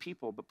please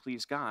people, but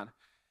please God.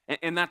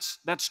 And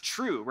that's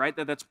true, right?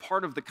 That's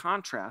part of the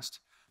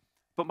contrast.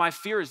 But my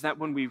fear is that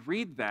when we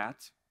read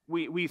that,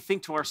 we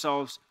think to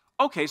ourselves,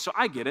 okay, so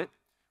I get it.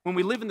 When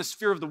we live in the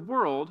sphere of the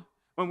world,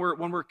 when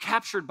we're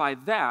captured by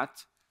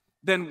that,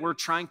 then we're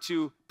trying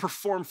to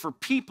perform for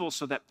people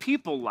so that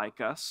people like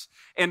us.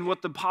 And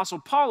what the Apostle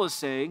Paul is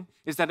saying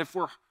is that if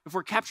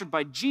we're captured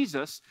by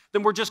Jesus,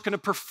 then we're just going to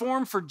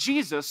perform for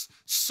Jesus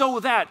so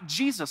that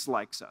Jesus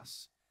likes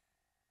us.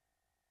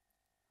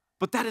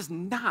 But that is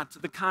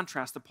not the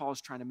contrast that Paul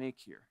is trying to make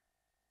here.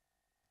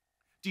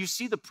 Do you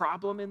see the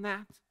problem in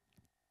that?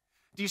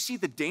 Do you see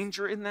the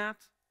danger in that?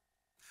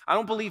 I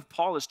don't believe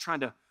Paul is trying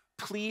to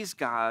please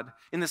God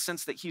in the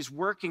sense that he's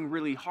working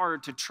really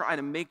hard to try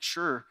to make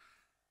sure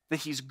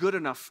that he's good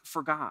enough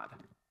for God.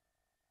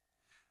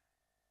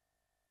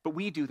 But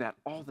we do that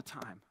all the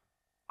time.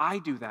 I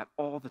do that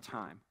all the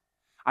time.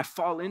 I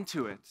fall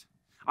into it.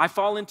 I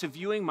fall into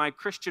viewing my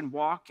Christian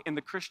walk and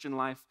the Christian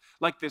life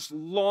like this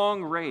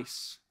long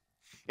race.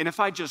 And if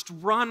I just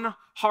run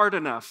hard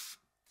enough,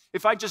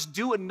 if I just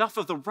do enough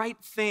of the right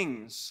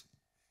things,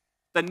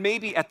 then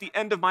maybe at the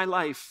end of my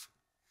life,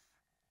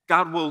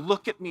 God will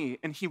look at me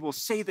and he will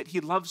say that he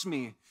loves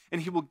me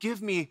and he will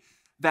give me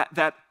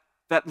that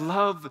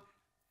love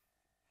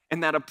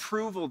and that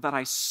approval that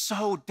I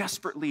so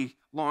desperately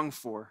long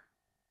for.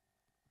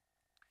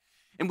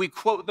 And we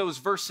quote those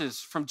verses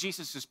from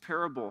Jesus'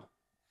 parable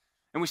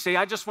and we say,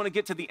 I just want to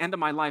get to the end of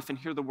my life and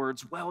hear the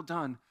words, well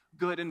done,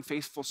 good and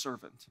faithful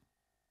servant.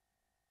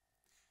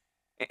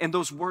 And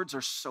those words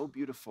are so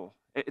beautiful.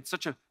 It's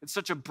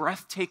such a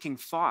breathtaking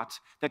thought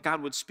that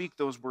God would speak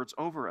those words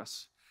over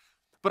us.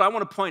 But I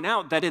want to point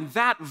out that in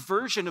that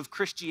version of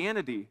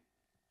Christianity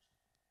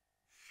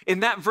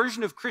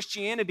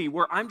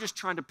where I'm just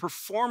trying to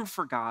perform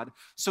for God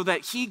so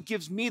that he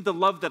gives me the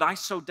love that I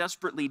so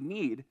desperately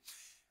need,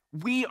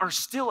 we are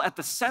still at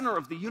the center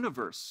of the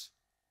universe.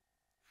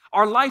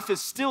 Our life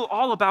is still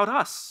all about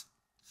us.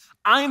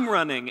 I'm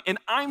running and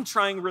I'm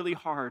trying really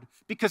hard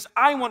because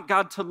I want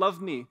God to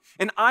love me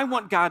and I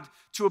want God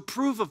to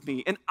approve of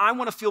me and I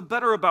want to feel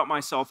better about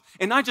myself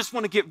and I just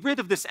want to get rid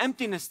of this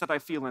emptiness that I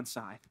feel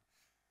inside.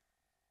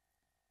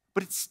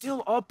 But it's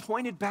still all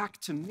pointed back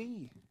to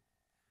me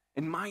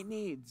and my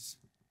needs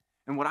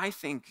and what I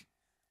think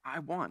I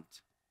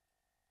want.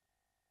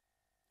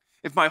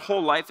 If my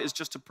whole life is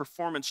just a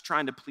performance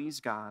trying to please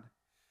God,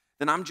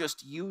 then I'm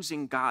just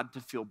using God to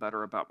feel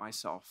better about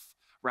myself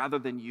rather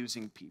than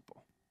using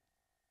people.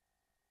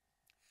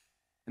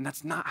 And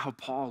that's not how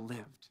Paul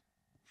lived.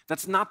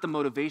 That's not the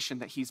motivation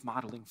that he's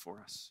modeling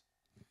for us.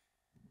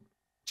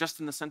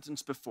 Just in the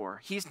sentence before,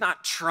 he's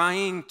not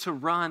trying to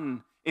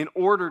run in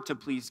order to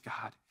please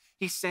God.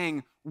 He's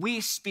saying, we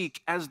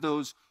speak as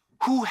those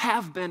who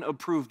have been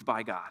approved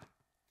by God.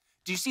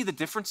 Do you see the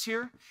difference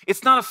here?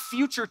 It's not a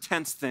future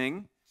tense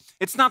thing.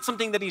 It's not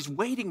something that he's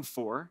waiting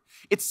for.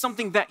 It's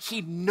something that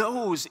he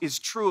knows is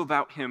true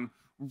about him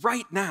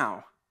right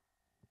now.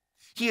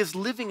 He is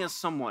living as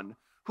someone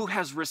who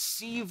has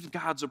received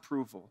God's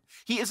approval.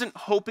 He isn't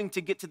hoping to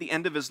get to the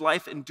end of his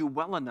life and do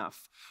well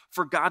enough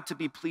for God to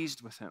be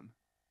pleased with him.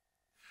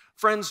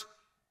 Friends,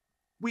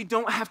 we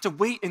don't have to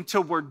wait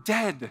until we're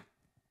dead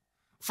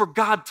for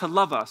God to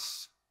love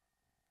us.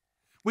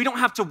 We don't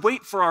have to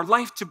wait for our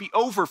life to be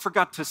over for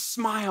God to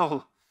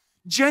smile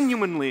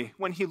genuinely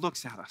when he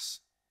looks at us.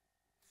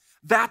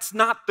 That's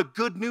not the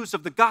good news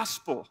of the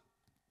gospel.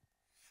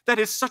 That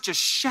is such a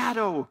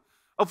shadow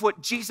of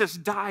what Jesus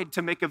died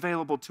to make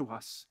available to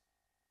us.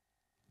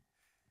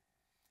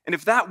 And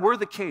if that were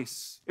the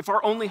case, if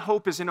our only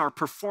hope is in our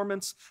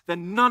performance,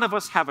 then none of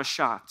us have a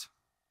shot.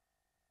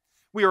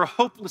 We are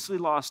hopelessly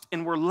lost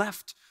and we're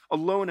left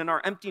alone in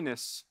our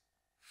emptiness.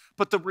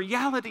 But the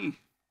reality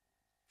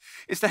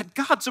is that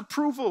God's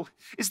approval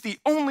is the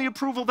only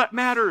approval that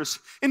matters,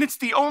 and it's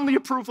the only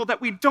approval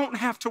that we don't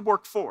have to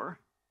work for.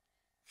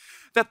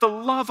 That the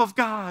love of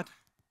God,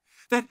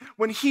 that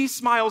when He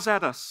smiles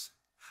at us,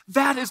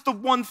 that is the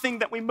one thing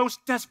that we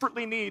most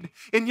desperately need,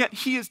 and yet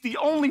He is the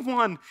only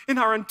one in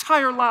our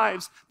entire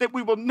lives that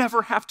we will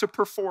never have to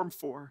perform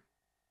for.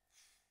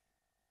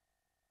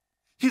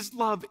 His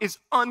love is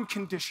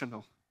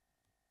unconditional.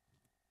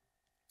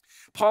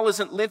 Paul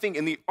isn't living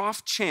in the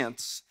off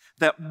chance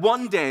that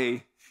one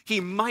day he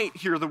might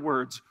hear the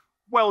words,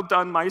 "Well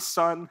done, my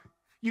son.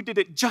 You did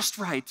it just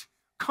right.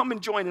 Come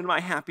and join in my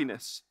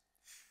happiness."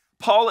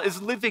 Paul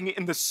is living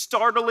in the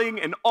startling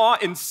and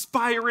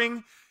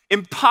awe-inspiring,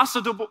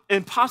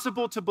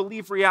 impossible to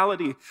believe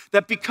reality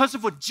that because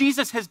of what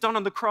Jesus has done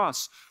on the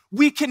cross,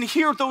 we can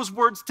hear those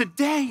words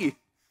today.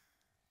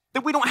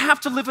 That we don't have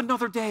to live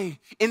another day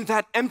in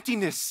that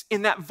emptiness,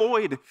 in that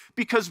void,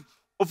 because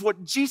of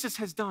what Jesus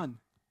has done.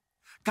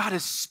 God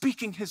is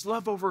speaking His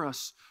love over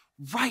us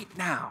right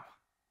now.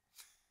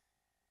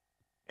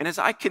 And as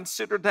I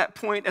considered that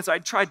point, as I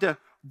tried to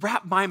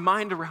wrap my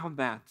mind around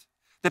that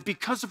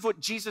because of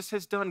what Jesus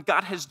has done,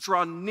 God has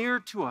drawn near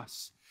to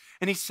us.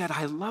 And He said,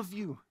 "I love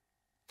you.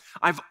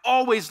 I've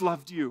always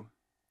loved you.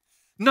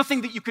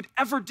 Nothing that you could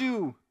ever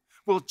do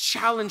will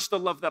challenge the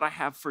love that I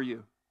have for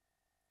you.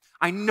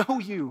 I know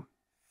you.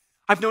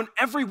 I've known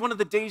every one of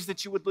the days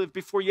that you would live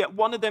before yet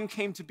one of them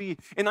came to be,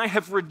 and I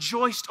have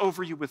rejoiced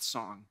over you with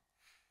song.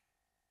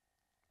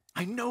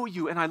 I know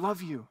you and I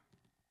love you."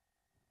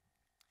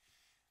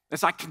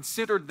 As I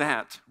considered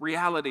that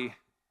reality,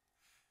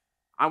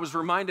 I was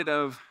reminded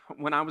of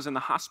when I was in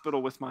the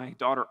hospital with my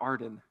daughter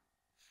Arden,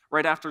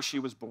 right after she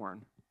was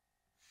born,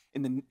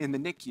 in the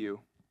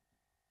NICU.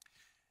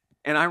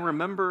 And I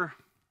remember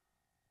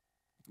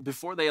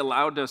before they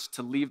allowed us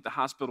to leave the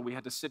hospital, we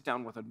had to sit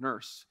down with a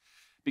nurse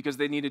because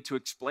they needed to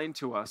explain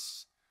to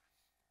us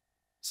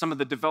some of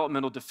the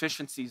developmental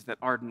deficiencies that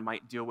Arden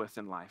might deal with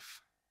in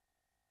life.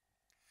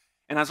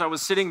 And as I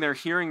was sitting there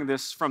hearing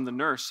this from the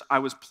nurse, I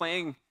was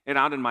playing it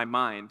out in my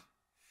mind.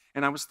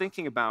 And I was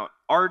thinking about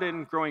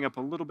Arden growing up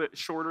a little bit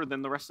shorter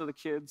than the rest of the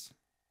kids,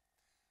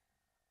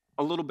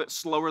 a little bit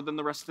slower than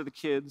the rest of the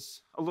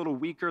kids, a little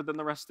weaker than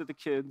the rest of the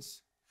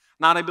kids,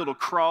 not able to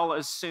crawl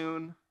as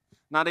soon,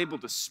 not able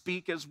to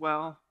speak as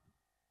well.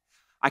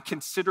 I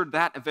considered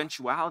that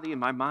eventuality in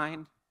my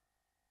mind.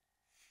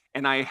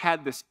 And I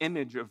had this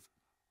image of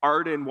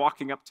Arden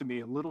walking up to me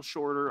a little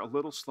shorter, a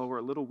little slower,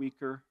 a little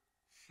weaker,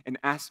 and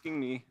asking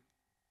me,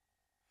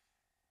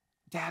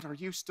 "Dad, are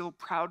you still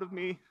proud of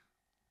me?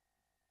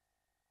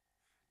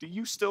 Do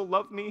you still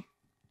love me?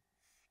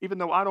 Even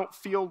though I don't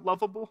feel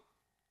lovable?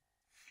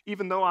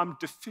 Even though I'm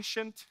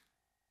deficient?"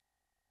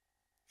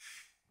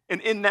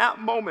 And in that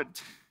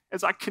moment,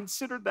 as I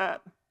considered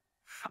that,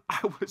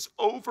 I was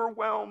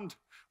overwhelmed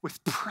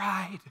with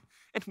pride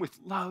and with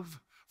love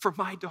for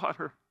my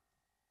daughter.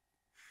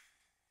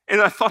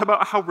 And I thought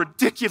about how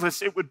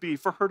ridiculous it would be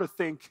for her to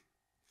think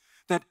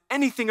that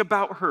anything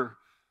about her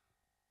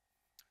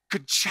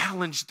could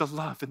challenge the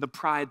love and the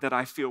pride that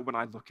I feel when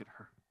I look at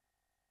her.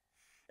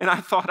 And I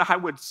thought I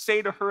would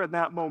say to her in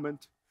that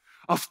moment,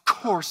 "Of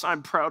course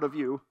I'm proud of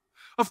you.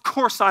 Of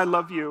course I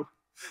love you.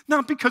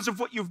 Not because of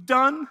what you've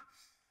done.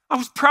 I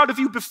was proud of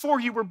you before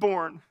you were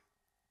born.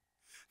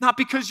 Not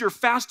because you're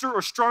faster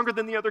or stronger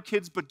than the other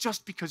kids, but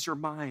just because you're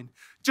mine.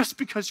 Just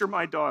because you're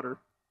my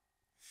daughter."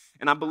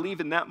 And I believe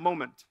in that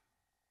moment,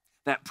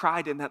 that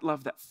pride and that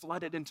love that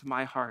flooded into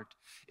my heart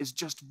is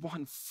just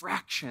one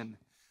fraction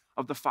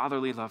of the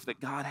fatherly love that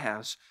God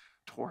has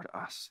toward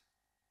us.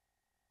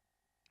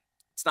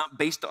 It's not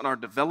based on our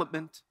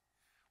development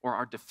or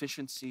our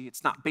deficiency.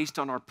 It's not based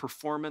on our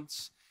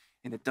performance,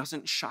 and it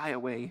doesn't shy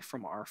away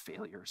from our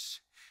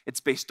failures. It's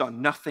based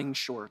on nothing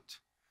short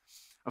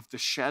of the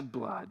shed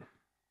blood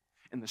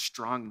and the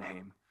strong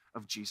name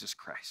of Jesus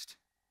Christ.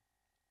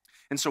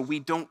 And so we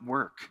don't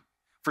work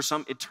for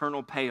some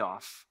eternal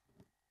payoff.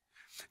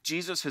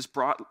 Jesus has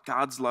brought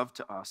God's love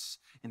to us,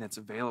 and it's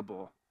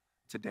available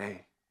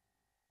today.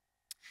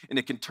 And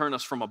it can turn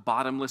us from a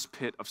bottomless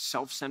pit of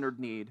self-centered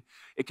need.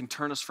 It can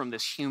turn us from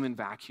this human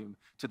vacuum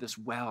to this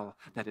well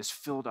that is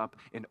filled up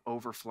and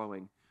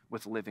overflowing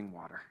with living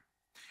water.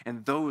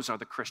 And those are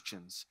the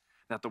Christians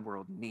that the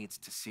world needs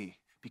to see,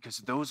 because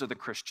those are the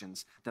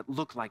Christians that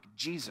look like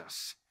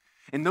Jesus.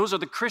 And those are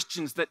the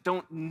Christians that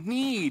don't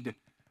need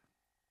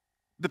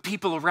the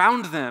people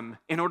around them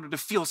in order to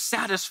feel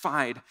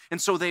satisfied.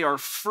 And so they are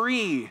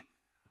free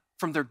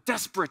from their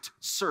desperate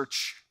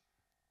search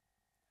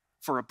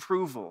for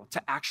approval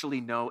to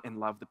actually know and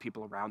love the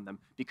people around them,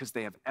 because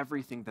they have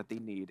everything that they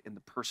need in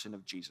the person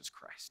of Jesus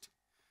Christ.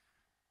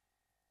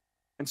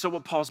 And so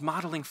what Paul's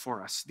modeling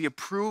for us, the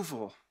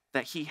approval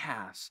that he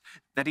has,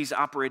 that he's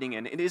operating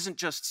in. It isn't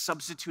just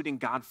substituting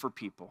God for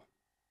people.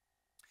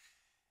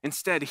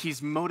 Instead,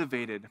 he's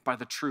motivated by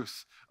the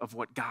truth of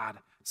what God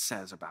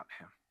says about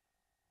him.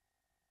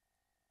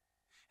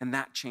 And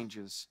that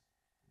changes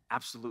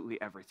absolutely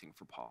everything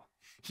for Paul.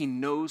 He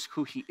knows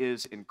who he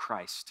is in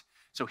Christ,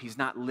 so he's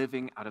not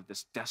living out of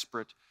this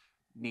desperate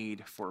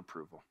need for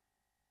approval.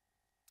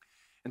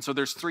 And so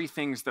there's three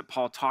things that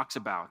Paul talks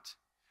about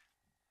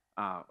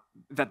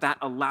that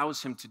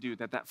allows him to do,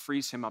 that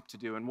frees him up to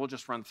do, and we'll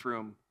just run through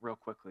them real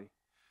quickly.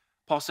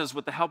 Paul says,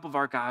 with the help of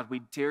our God,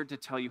 we dared to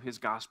tell you his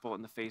gospel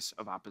in the face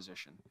of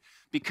opposition.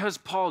 Because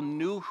Paul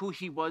knew who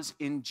he was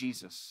in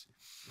Jesus,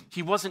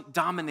 he wasn't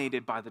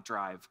dominated by the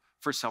drive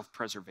for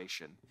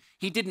self-preservation.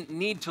 He didn't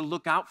need to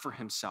look out for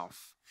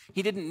himself.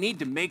 He didn't need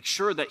to make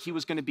sure that he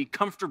was going to be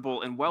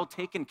comfortable and well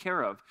taken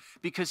care of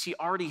because he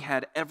already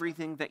had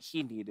everything that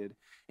he needed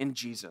in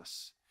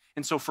Jesus.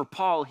 And so for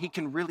Paul, he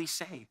can really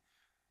say,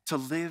 to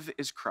live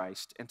is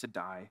Christ and to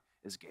die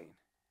is gain.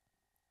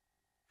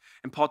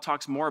 And Paul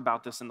talks more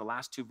about this in the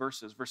last two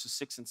verses, verses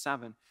 6 and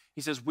 7.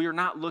 He says, we are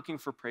not looking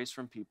for praise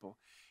from people,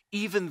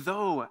 even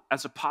though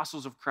as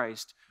apostles of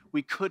Christ,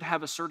 we could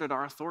have asserted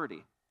our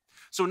authority.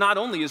 So not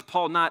only is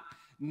Paul not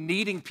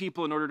needing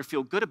people in order to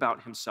feel good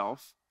about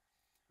himself,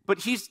 but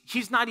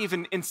he's not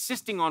even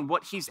insisting on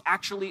what he's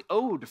actually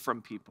owed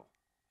from people.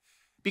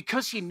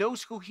 Because he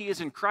knows who he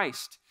is in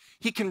Christ,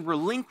 he can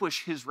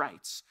relinquish his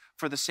rights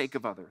for the sake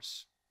of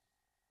others.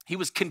 He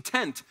was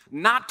content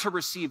not to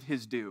receive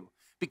his due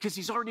because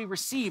he's already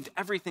received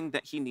everything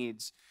that he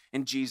needs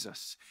in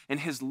Jesus. And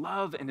his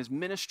love and his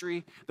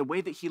ministry, the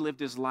way that he lived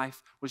his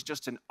life, was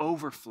just an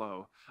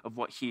overflow of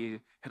what he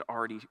had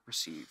already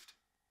received.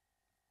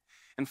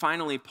 And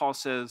finally, Paul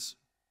says,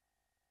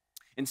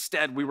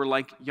 instead, we were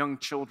like young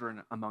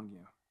children among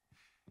you.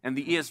 And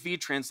the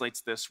ESV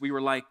translates this, we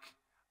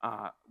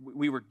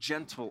were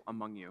gentle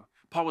among you.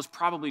 Paul was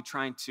probably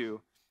trying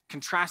to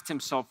contrast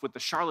himself with the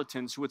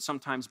charlatans who would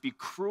sometimes be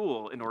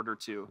cruel in order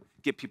to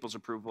get people's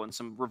approval in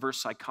some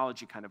reverse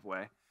psychology kind of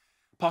way.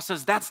 Paul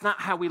says, that's not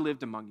how we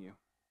lived among you.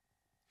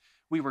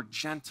 We were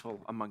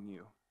gentle among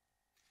you.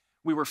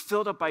 We were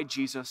filled up by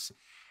Jesus,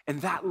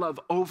 and that love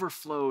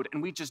overflowed,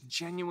 and we just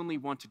genuinely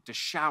wanted to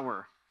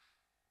shower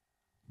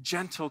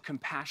gentle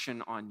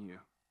compassion on you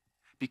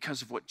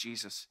because of what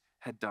Jesus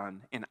had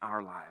done in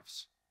our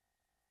lives.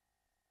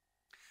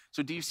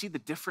 So do you see the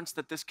difference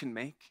that this can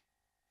make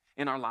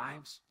in our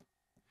lives?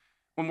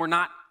 When we're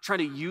not trying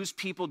to use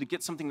people to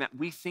get something that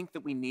we think that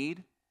we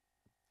need,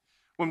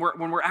 when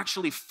we're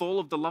actually full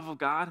of the love of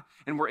God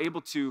and we're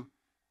able to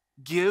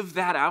give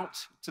that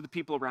out to the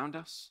people around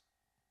us.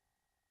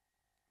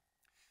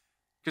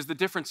 Because the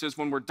difference is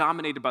when we're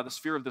dominated by the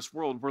sphere of this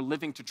world, we're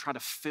living to try to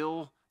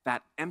fill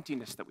that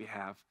emptiness that we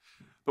have.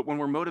 But when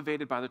we're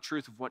motivated by the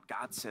truth of what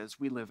God says,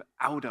 we live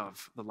out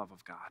of the love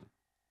of God.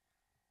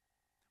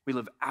 We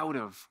live out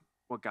of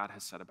what God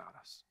has said about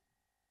us.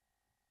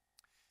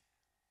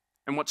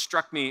 And what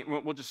struck me,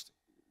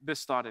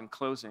 this thought in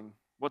closing,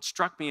 what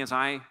struck me as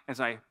I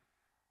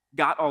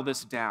got all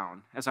this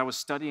down, as I was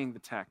studying the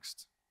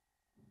text,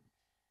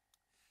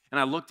 and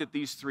I looked at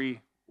these three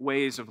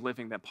ways of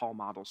living that Paul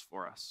models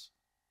for us,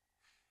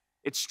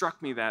 it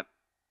struck me that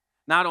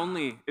not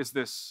only is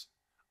this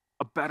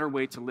a better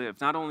way to live,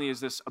 not only is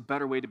this a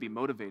better way to be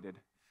motivated,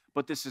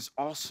 but this is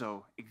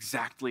also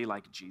exactly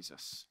like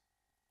Jesus.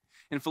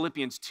 In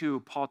Philippians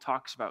 2, Paul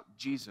talks about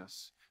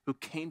Jesus who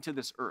came to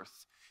this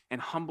earth and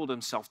humbled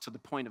himself to the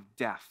point of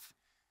death,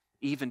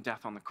 even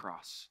death on the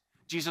cross.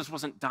 Jesus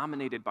wasn't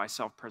dominated by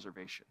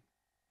self-preservation.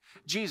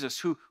 Jesus,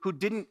 who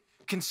didn't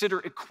consider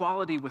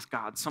equality with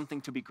God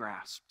something to be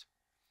grasped,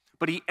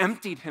 but he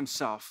emptied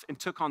himself and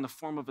took on the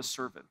form of a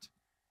servant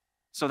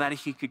so that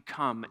he could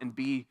come and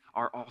be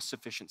our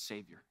all-sufficient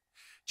Savior.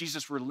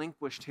 Jesus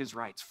relinquished his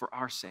rights for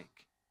our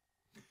sake.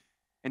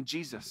 And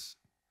Jesus,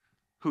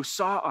 who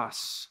saw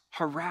us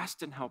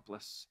harassed and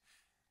helpless,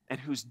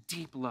 and whose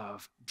deep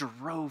love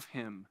drove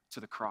him to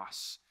the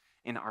cross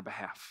in our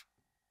behalf.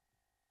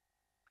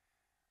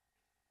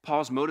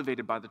 Paul's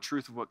motivated by the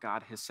truth of what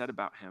God has said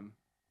about him,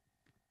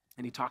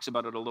 and he talks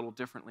about it a little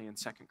differently in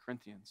 2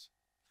 Corinthians.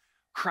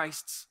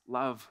 Christ's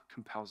love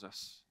compels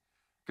us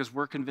because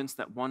we're convinced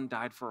that one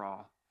died for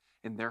all,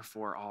 and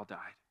therefore all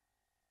died.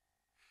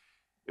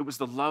 It was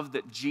the love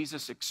that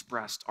Jesus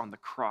expressed on the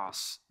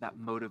cross that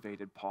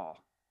motivated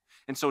Paul.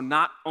 And so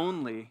not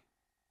only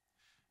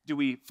do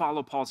we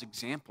follow Paul's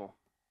example,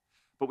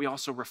 but we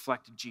also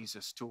reflect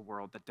Jesus to a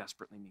world that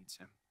desperately needs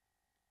him.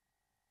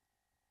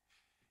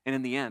 And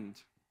in the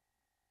end,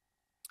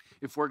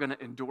 if we're going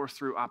to endure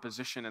through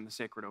opposition and the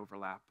sacred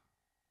overlap,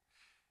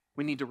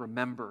 we need to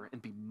remember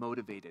and be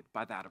motivated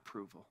by that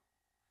approval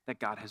that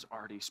God has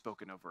already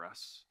spoken over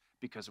us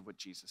because of what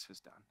Jesus has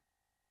done.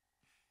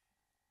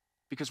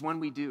 Because when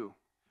we do,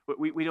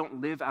 we don't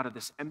live out of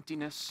this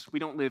emptiness. We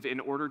don't live in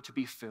order to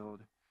be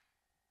filled.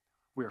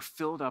 We are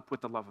filled up with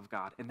the love of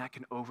God, and that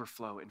can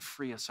overflow and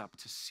free us up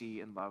to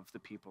see and love the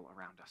people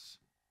around us.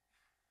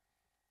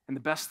 And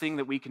the best thing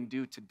that we can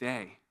do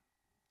today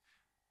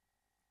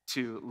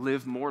to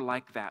live more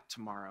like that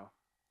tomorrow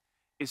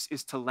is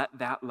to let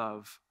that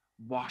love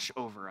wash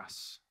over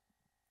us.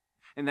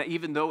 And that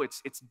even though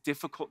it's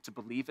difficult to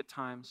believe at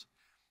times,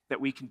 that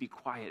we can be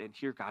quiet and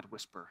hear God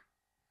whisper,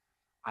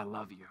 I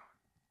love you.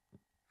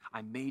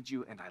 I made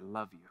you and I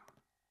love you.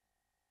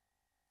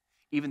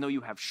 Even though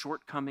you have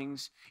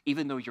shortcomings,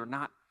 even though you're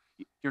not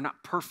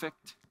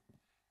perfect,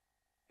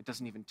 it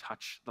doesn't even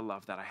touch the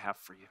love that I have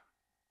for you.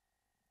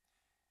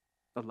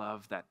 The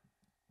love that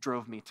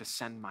drove me to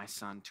send my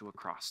son to a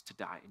cross to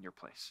die in your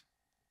place.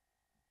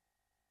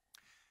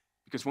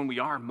 Because when we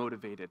are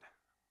motivated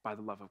by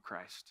the love of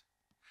Christ,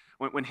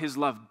 when his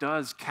love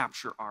does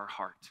capture our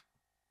heart,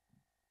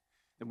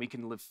 then we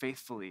can live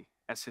faithfully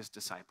as his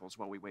disciples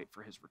while we wait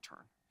for his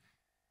return.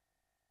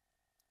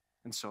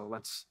 And so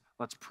let's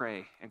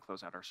pray and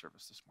close out our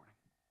service this morning.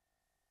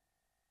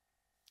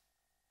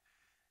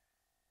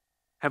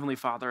 Heavenly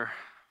Father,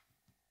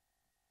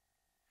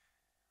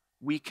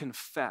 we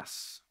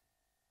confess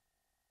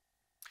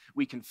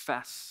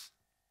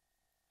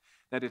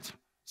that it's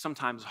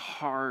sometimes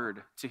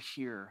hard to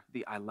hear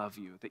the I love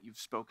you that you've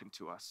spoken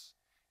to us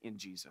in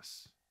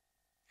Jesus.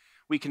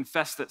 We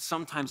confess that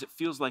sometimes it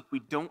feels like we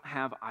don't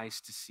have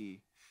eyes to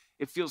see.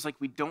 It feels like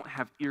we don't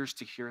have ears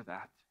to hear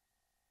that.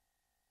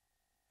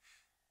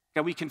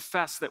 God, we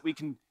confess that we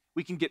can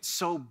get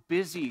so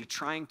busy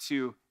trying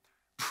to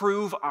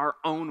prove our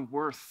own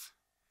worth,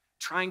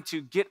 trying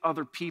to get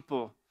other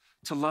people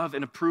to love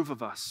and approve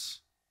of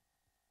us.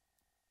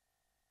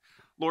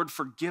 Lord,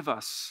 forgive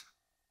us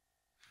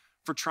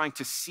for trying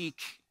to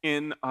seek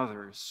in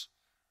others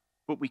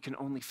what we can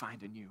only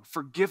find in you.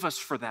 Forgive us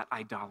for that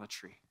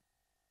idolatry.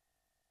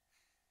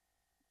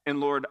 And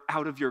Lord,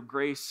 out of your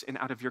grace and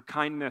out of your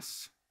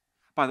kindness,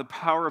 by the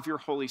power of your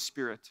Holy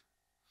Spirit,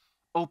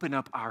 open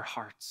up our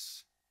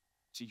hearts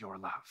to your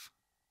love.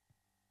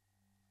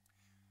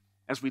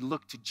 As we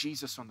look to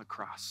Jesus on the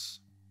cross,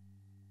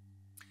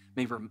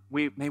 may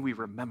we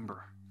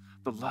remember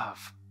the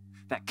love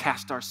that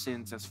cast our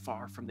sins as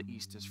far from the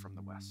east as from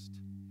the west.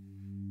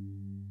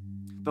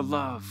 The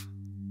love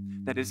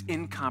that is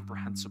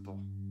incomprehensible.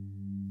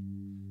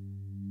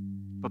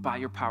 But by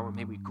your power,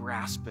 may we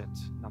grasp it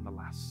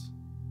nonetheless.